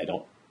lazy.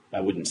 I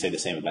wouldn't say the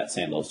same about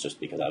Sandal's just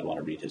because I'd want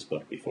to read his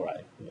book before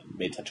I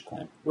made such a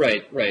claim.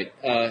 Right.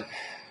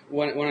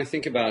 When I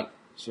think about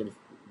sort of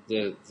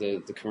the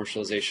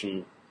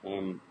commercialization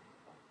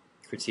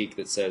critique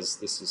that says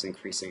this is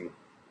increasing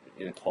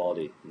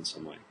inequality in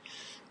some way,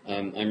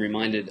 I'm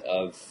reminded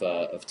of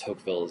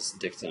Tocqueville's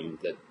dictum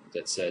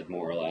that said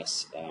more or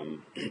less,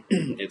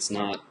 it's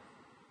not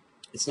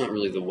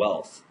really the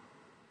wealth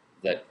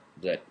that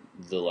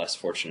the less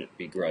fortunate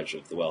begrudge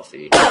of the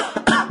wealthy.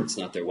 It's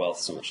not their wealth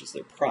so much as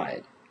their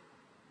pride,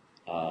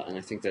 and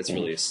I think that's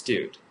really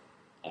astute.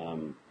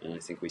 And I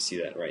think we see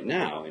that right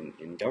now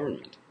in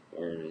government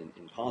or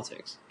in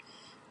politics,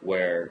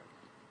 where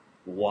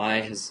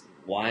why has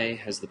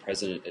the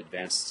president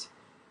advanced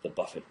the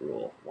Buffett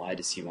rule? Why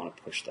does he want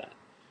to push that?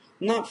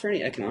 Not for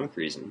any economic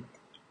reason.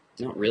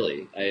 Not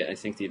really. I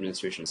think the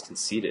administration has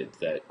conceded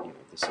that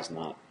this is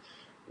not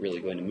really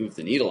going to move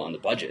the needle on the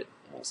budget.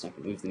 It's not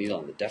going to move the needle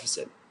on the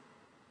deficit.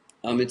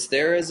 It's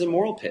there as a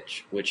moral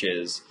pitch, which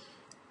is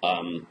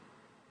the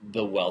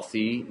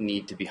wealthy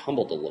need to be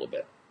humbled a little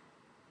bit,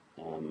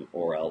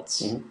 or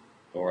else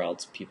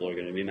people are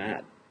going to be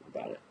mad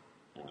about it,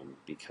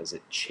 because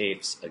it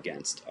chafes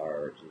against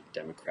our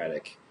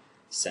democratic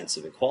sense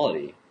of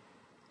equality,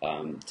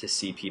 to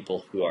see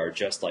people who are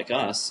just like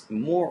us,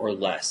 more or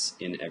less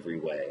in every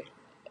way,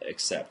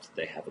 except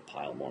they have a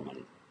pile more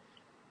money.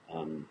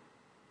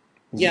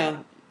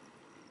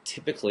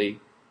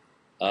 Typically,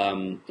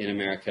 in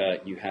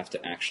America, you have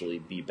to actually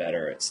be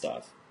better at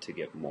stuff to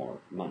get more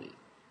money.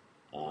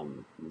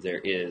 There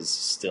is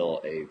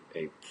still a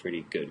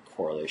pretty good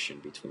correlation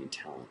between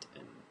talent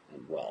and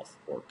wealth,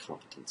 or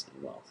competence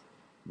and wealth,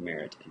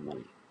 merit and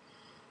money.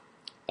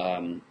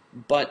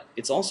 But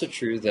it's also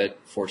true that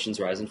fortunes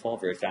rise and fall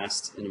very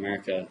fast in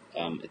America.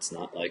 It's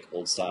not like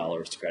old-style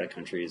aristocratic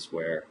countries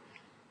where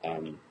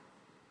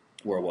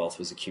wealth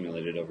was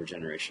accumulated over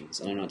generations.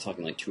 And I'm not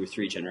talking like 2 or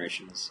 3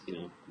 generations,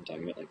 I'm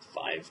talking about like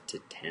 5 to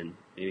 10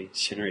 maybe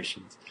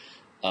generations.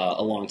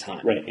 a long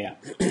time. Right, yeah.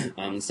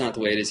 It's not the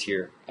way it is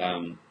here.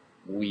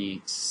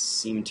 We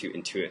seem to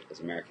intuit as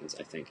Americans,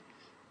 I think,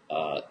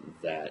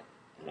 that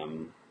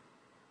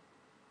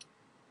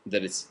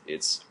that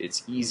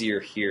it's easier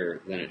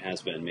here than it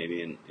has been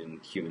maybe in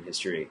human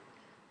history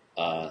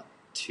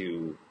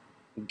to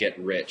get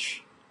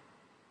rich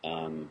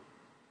and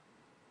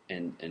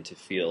to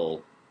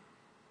feel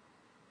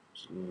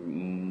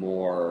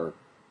more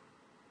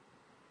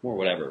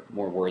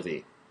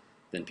worthy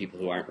than people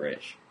who aren't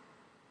rich,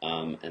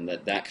 and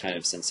that kind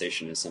of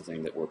sensation is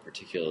something that we're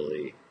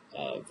particularly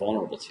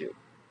vulnerable to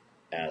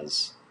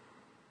as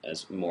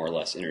more or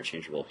less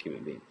interchangeable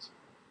human beings.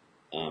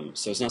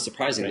 So it's not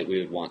surprising that we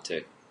would want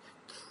to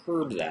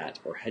curb that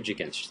or hedge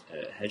against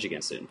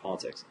it in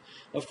politics.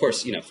 Of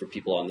course, for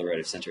people on the right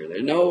of center,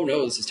 they're no,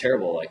 this is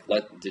terrible.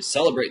 Like, to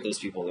celebrate those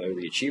people. They're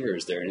the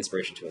achievers. They're an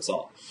inspiration to us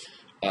all.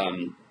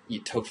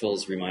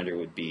 Tocqueville's reminder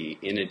would be,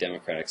 in a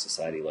democratic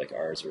society like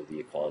ours, where the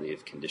equality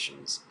of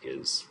conditions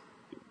is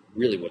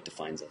really what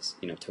defines us.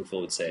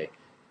 Tocqueville would say,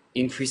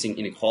 increasing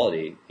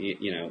inequality.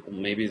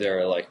 Maybe there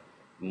are like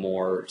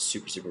more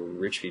super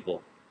rich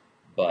people,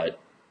 but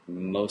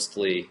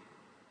mostly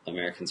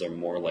Americans are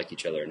more like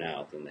each other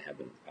now than they have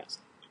been in the past.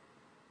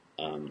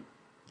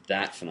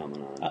 That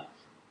phenomenon,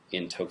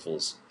 in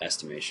Tocqueville's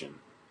estimation,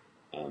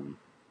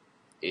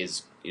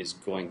 is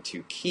going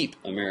to keep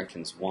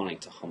Americans wanting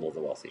to humble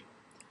the wealthy,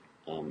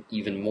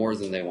 even more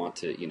than they want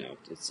to.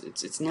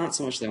 It's not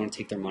so much they want to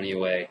take their money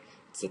away;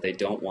 it's that they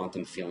don't want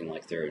them feeling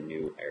like they're a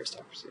new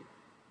aristocracy.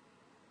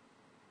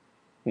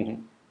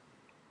 Mm-hmm.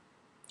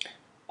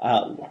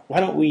 Why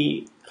don't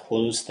we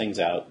close things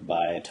out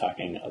by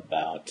talking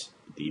about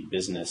the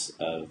business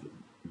of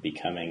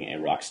becoming a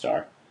rock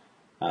star?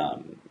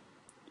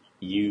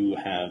 You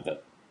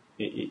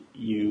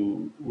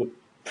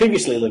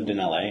previously lived in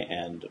LA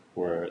and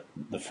were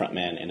the front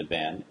man in a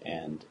band,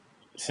 and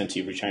since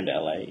you've returned to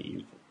LA,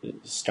 you've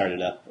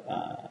started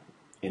up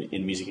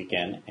in music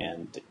again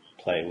and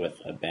play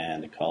with a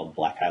band called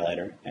Black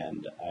Highlighter,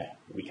 and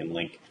we can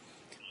link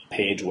a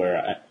page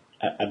where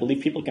I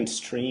believe people can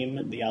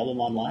stream the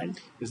album online.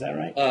 Is that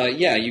right?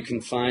 Yeah, you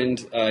can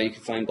find Black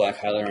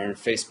Highlighter on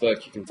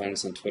Facebook. You can find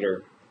us on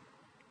Twitter.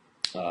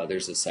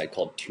 There's a site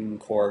called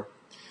TuneCore,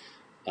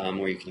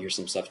 where you can hear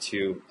some stuff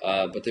too.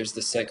 But there's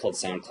this site called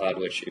SoundCloud,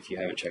 which, if you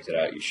haven't checked it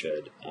out, you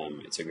should.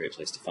 It's a great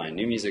place to find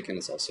new music, and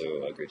it's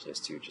also a great place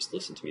to just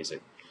listen to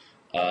music.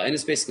 And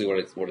it's basically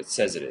what it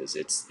says it is.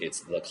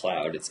 It's the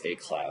cloud. It's a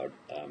cloud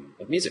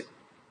of music.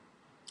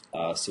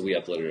 So we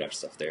uploaded our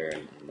stuff there,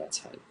 and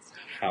that's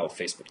how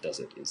Facebook does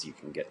it. Is you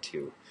can get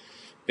to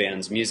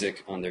bands'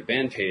 music on their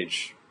band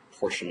page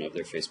portion of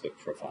their Facebook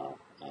profile,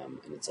 and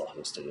it's all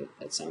hosted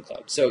at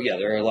SoundCloud. So yeah,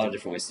 there are a lot of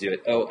different ways to do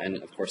it. Oh,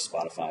 and of course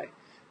Spotify.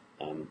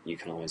 You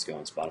can always go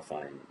on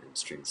Spotify and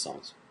stream the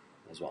songs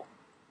as well.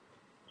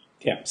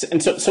 Yeah,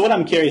 so what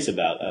I'm curious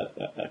about,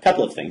 a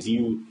couple of things.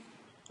 You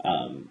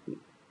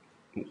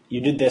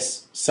did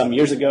this some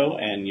years ago,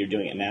 and you're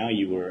doing it now.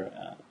 You were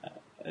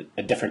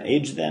a different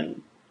age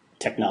then.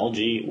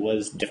 Technology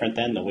was different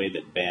then. The way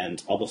that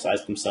bands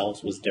publicized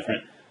themselves was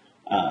different.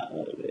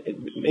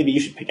 Maybe you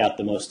should pick out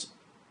the most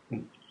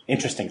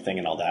interesting thing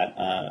in all that.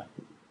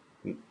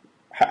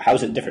 How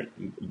is it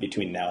different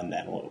between now and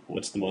then?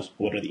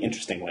 What are the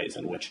interesting ways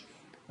in which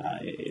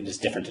it is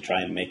different to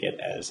try and make it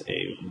as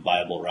a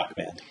viable rock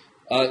band?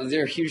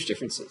 There are huge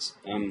differences.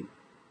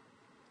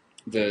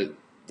 The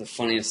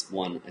funniest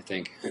one, I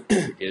think,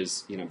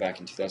 is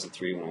back in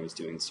 2003 when I was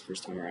doing this the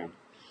first time around.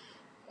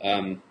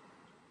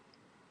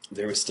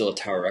 There was still a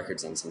Tower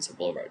Records on Sunset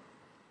Boulevard.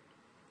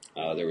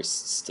 There was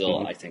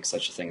still, I think,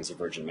 such a thing as a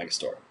Virgin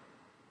Megastore.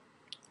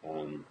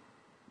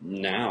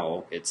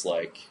 Now it's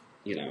like,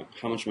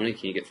 how much money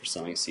can you get for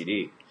selling a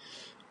CD?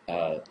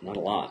 Not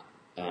a lot.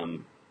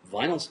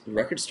 Vinyl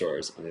record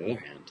stores, on the other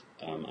hand,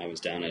 I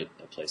was down at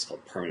a place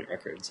called Permanent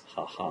Records,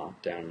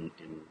 down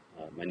in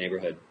my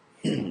neighborhood,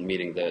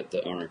 meeting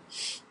the owner,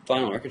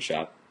 vinyl record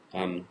shop,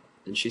 and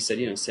she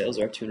said, sales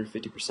are up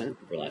 250%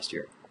 over last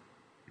year.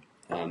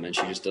 And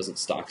she just doesn't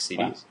stock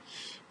CDs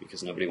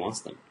because nobody wants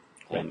them.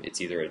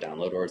 It's either a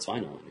download or it's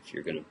vinyl. And if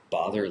you're going to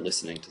bother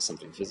listening to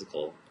something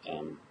physical,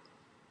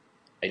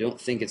 I don't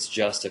think it's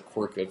just a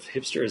quirk of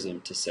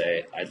hipsterism to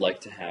say, I'd like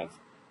to have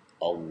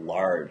a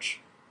large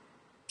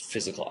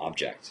physical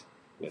object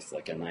with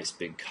like a nice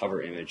big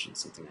cover image and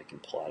something I can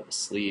pull out of a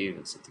sleeve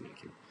and something I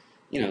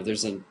can,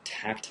 there's a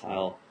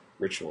tactile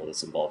ritual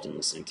that's involved in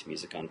listening to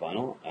music on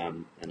vinyl.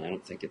 And I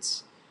don't think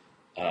it's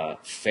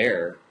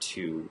fair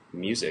to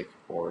music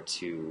or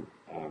to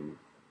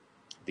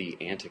the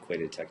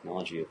antiquated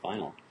technology of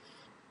vinyl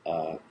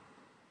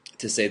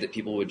to say that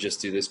people would just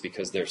do this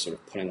because they're sort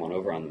of putting one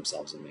over on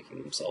themselves and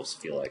making themselves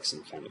feel like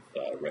some kind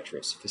of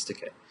retro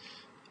sophisticate.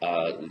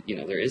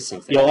 There is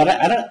something. Yeah,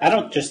 well, I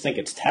don't just think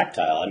it's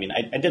tactile. I mean,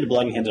 I did a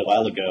blogging hint a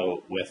while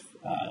ago with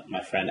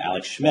my friend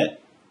Alex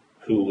Schmidt,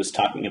 who was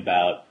talking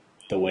about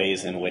the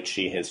ways in which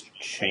she has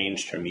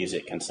changed her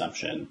music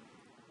consumption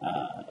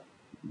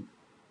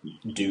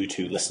due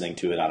to listening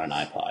to it on an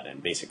iPod,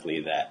 and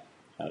basically that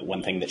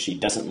one thing that she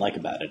doesn't like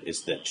about it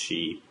is that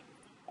she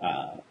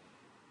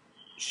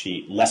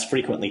she less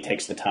frequently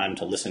takes the time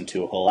to listen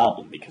to a whole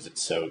album because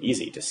it's so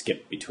easy to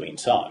skip between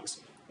songs.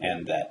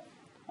 And that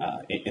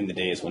in the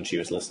days when she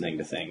was listening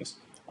to things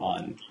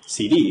on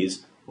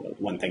CDs,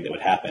 one thing that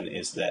would happen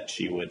is that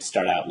she would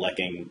start out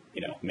liking,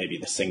 maybe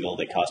the single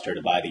that caused her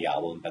to buy the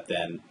album, but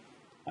then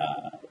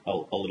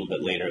a little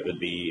bit later it would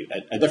be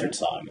a different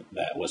song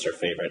that was her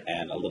favorite,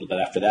 and a little bit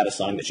after that a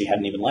song that she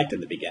hadn't even liked in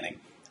the beginning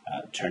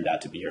turned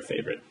out to be her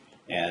favorite.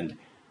 And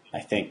I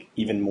think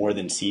even more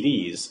than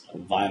CDs,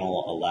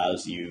 vinyl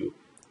allows you,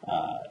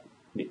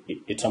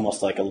 it's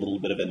almost like a little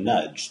bit of a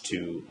nudge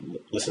to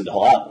listen to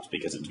whole albums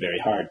because it's very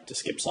hard to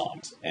skip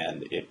songs.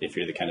 And if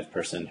you're the kind of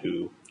person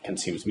who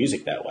consumes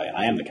music that way, and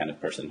I am the kind of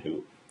person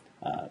who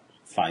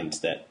finds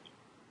that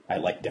I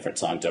like different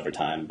songs over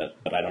time,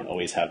 but I don't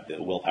always have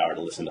the willpower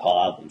to listen to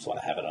whole albums when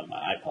I have it on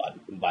my iPod.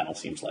 Vinyl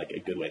seems like a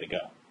good way to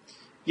go.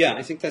 Yeah,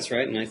 I think that's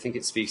right, and I think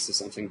it speaks to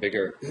something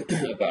bigger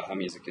about how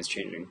music is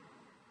changing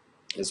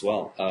as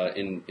well.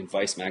 In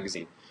Vice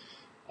magazine,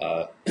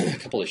 a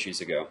couple issues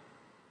ago,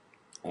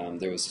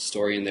 there was a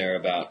story in there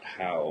about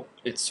how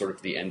it's sort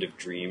of the end of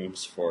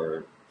dreams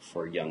for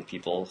young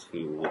people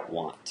who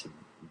want to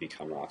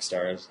become rock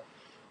stars.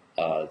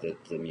 That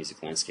the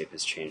music landscape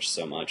has changed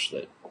so much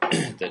that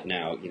that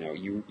now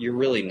you're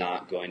really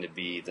not going to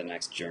be the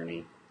next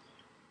Journey,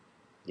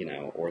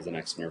 or the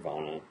next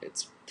Nirvana.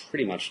 It's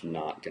pretty much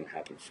not going to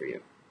happen for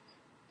you.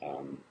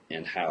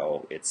 And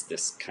how it's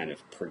this kind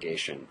of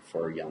purgation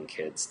for young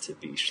kids to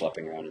be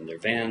schlepping around in their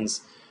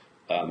vans,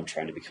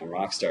 trying to become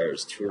rock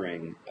stars,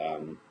 touring,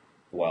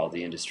 while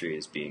the industry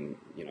is being,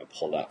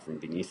 pulled out from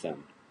beneath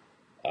them.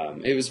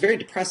 It was very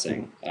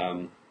depressing,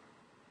 and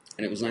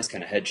it was a nice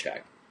kind of head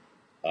check.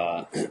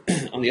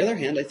 On the other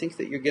hand, I think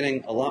that you're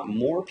getting a lot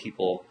more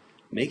people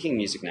making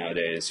music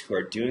nowadays who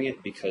are doing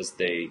it because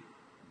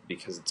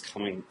it's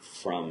coming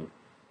from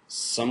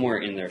somewhere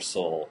in their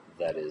soul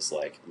that is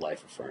like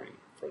life affirming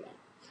for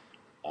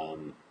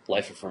them.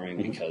 Life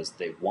affirming because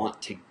they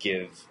want to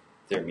give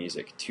their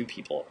music to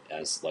people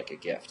as like a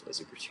gift, as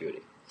a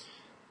gratuity.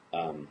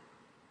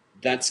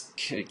 That's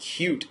kind of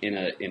cute in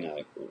a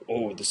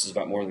this is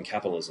about more than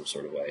capitalism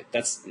sort of way.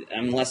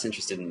 I'm less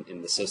interested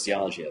in the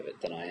sociology of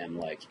it than I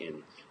am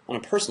on a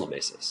personal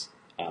basis.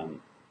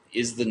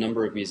 Is the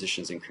number of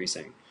musicians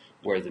increasing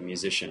where the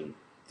musician,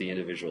 the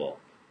individual,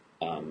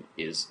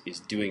 is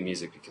doing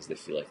music because they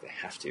feel like they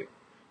have to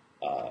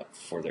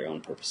for their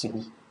own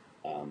purposes,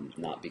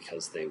 not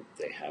because they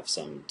have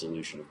some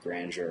delusion of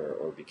grandeur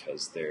or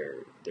because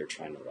they're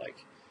trying to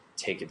like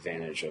take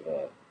advantage of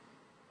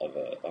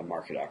a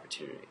market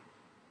opportunity.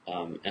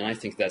 And I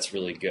think that's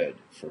really good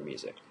for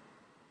music,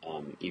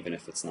 even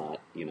if it's not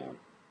even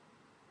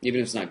if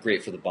it's not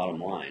great for the bottom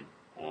line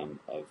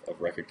of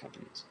record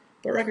companies.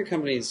 But record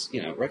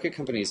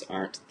companies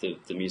aren't the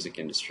music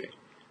industry.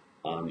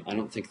 I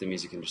don't think the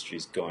music industry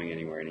is going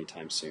anywhere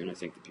anytime soon. I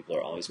think that people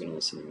are always going to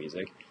listen to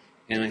music,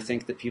 and I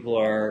think that people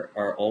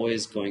are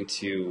always going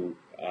to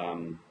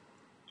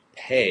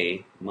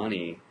pay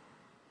money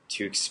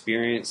to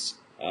experience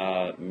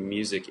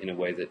music in a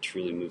way that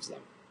truly moves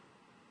them.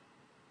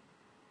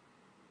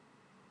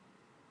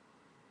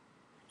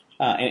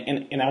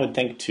 And I would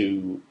think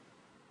to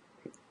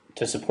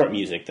support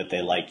music that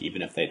they like,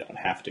 even if they don't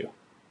have to.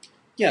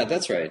 Yeah,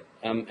 that's right.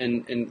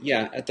 And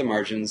yeah, at the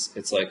margins,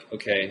 it's like,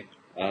 okay,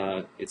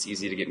 it's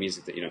easy to get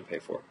music that you don't pay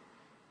for.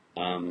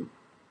 On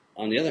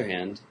the other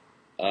hand,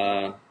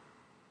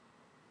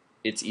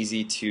 it's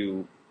easy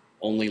to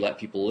only let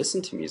people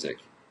listen to music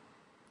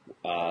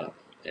for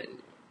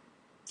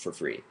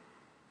free.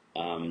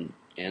 And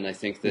I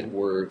think that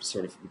we're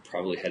sort of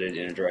probably headed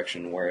in a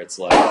direction where it's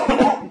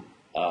like,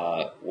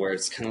 where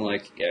it's kind of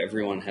like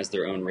everyone has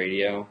their own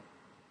radio,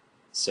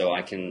 so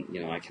I can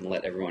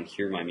let everyone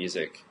hear my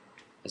music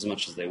as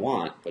much as they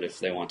want. But if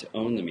they want to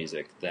own the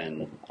music,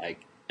 then I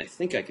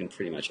think I can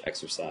pretty much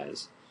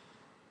exercise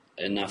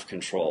enough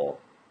control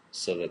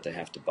so that they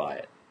have to buy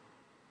it.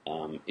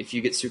 If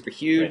you get super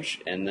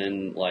huge and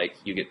then like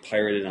you get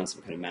pirated on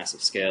some kind of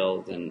massive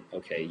scale, then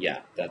okay, yeah,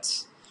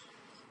 that's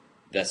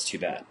too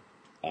bad.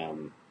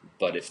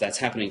 But if that's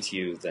happening to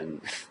you,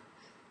 then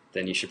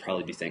you should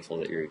probably be thankful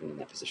that you're even in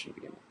that position to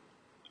begin with.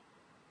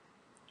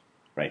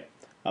 Right.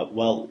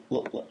 Well,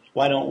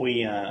 why don't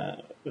we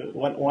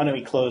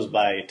close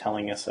by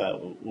telling us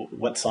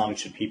what song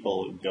should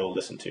people go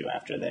listen to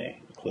after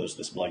they close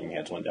this Blogging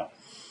Heads window?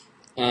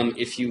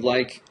 If you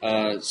like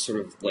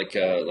sort of like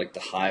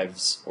the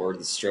Hives or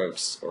the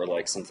Strokes or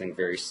like something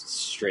very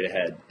straight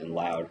ahead and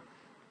loud,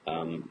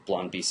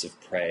 Blonde Beasts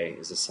of Prey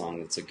is a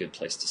song that's a good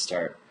place to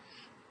start.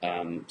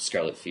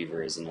 Scarlet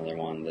Fever is another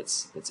one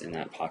that's in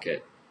that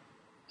pocket.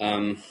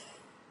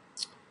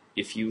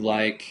 If you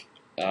like,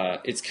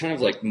 it's kind of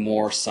like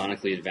more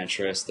sonically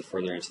adventurous the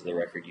further into the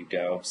record you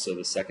go. So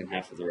the second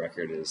half of the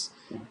record is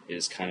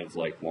kind of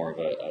like more of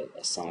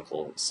a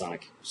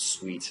sonic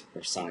suite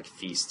or sonic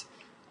feast.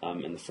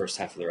 And the first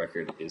half of the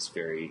record is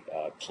very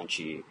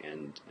punchy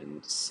and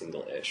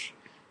single-ish.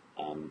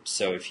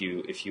 So if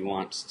you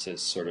want to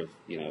sort of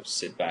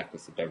sit back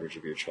with the beverage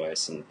of your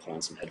choice and put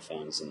on some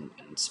headphones and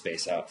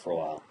space out for a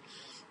while,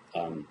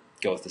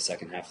 go with the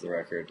second half of the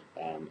record.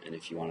 And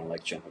if you want to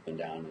like jump up and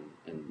down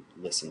and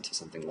listen to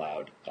something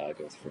loud, go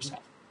with the first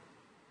half.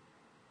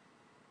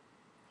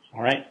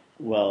 All right.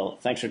 Well,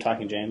 thanks for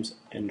talking, James.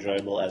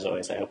 Enjoyable as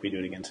always. I hope we do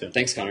it again soon.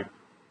 Thanks, Connor.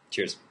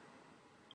 Cheers.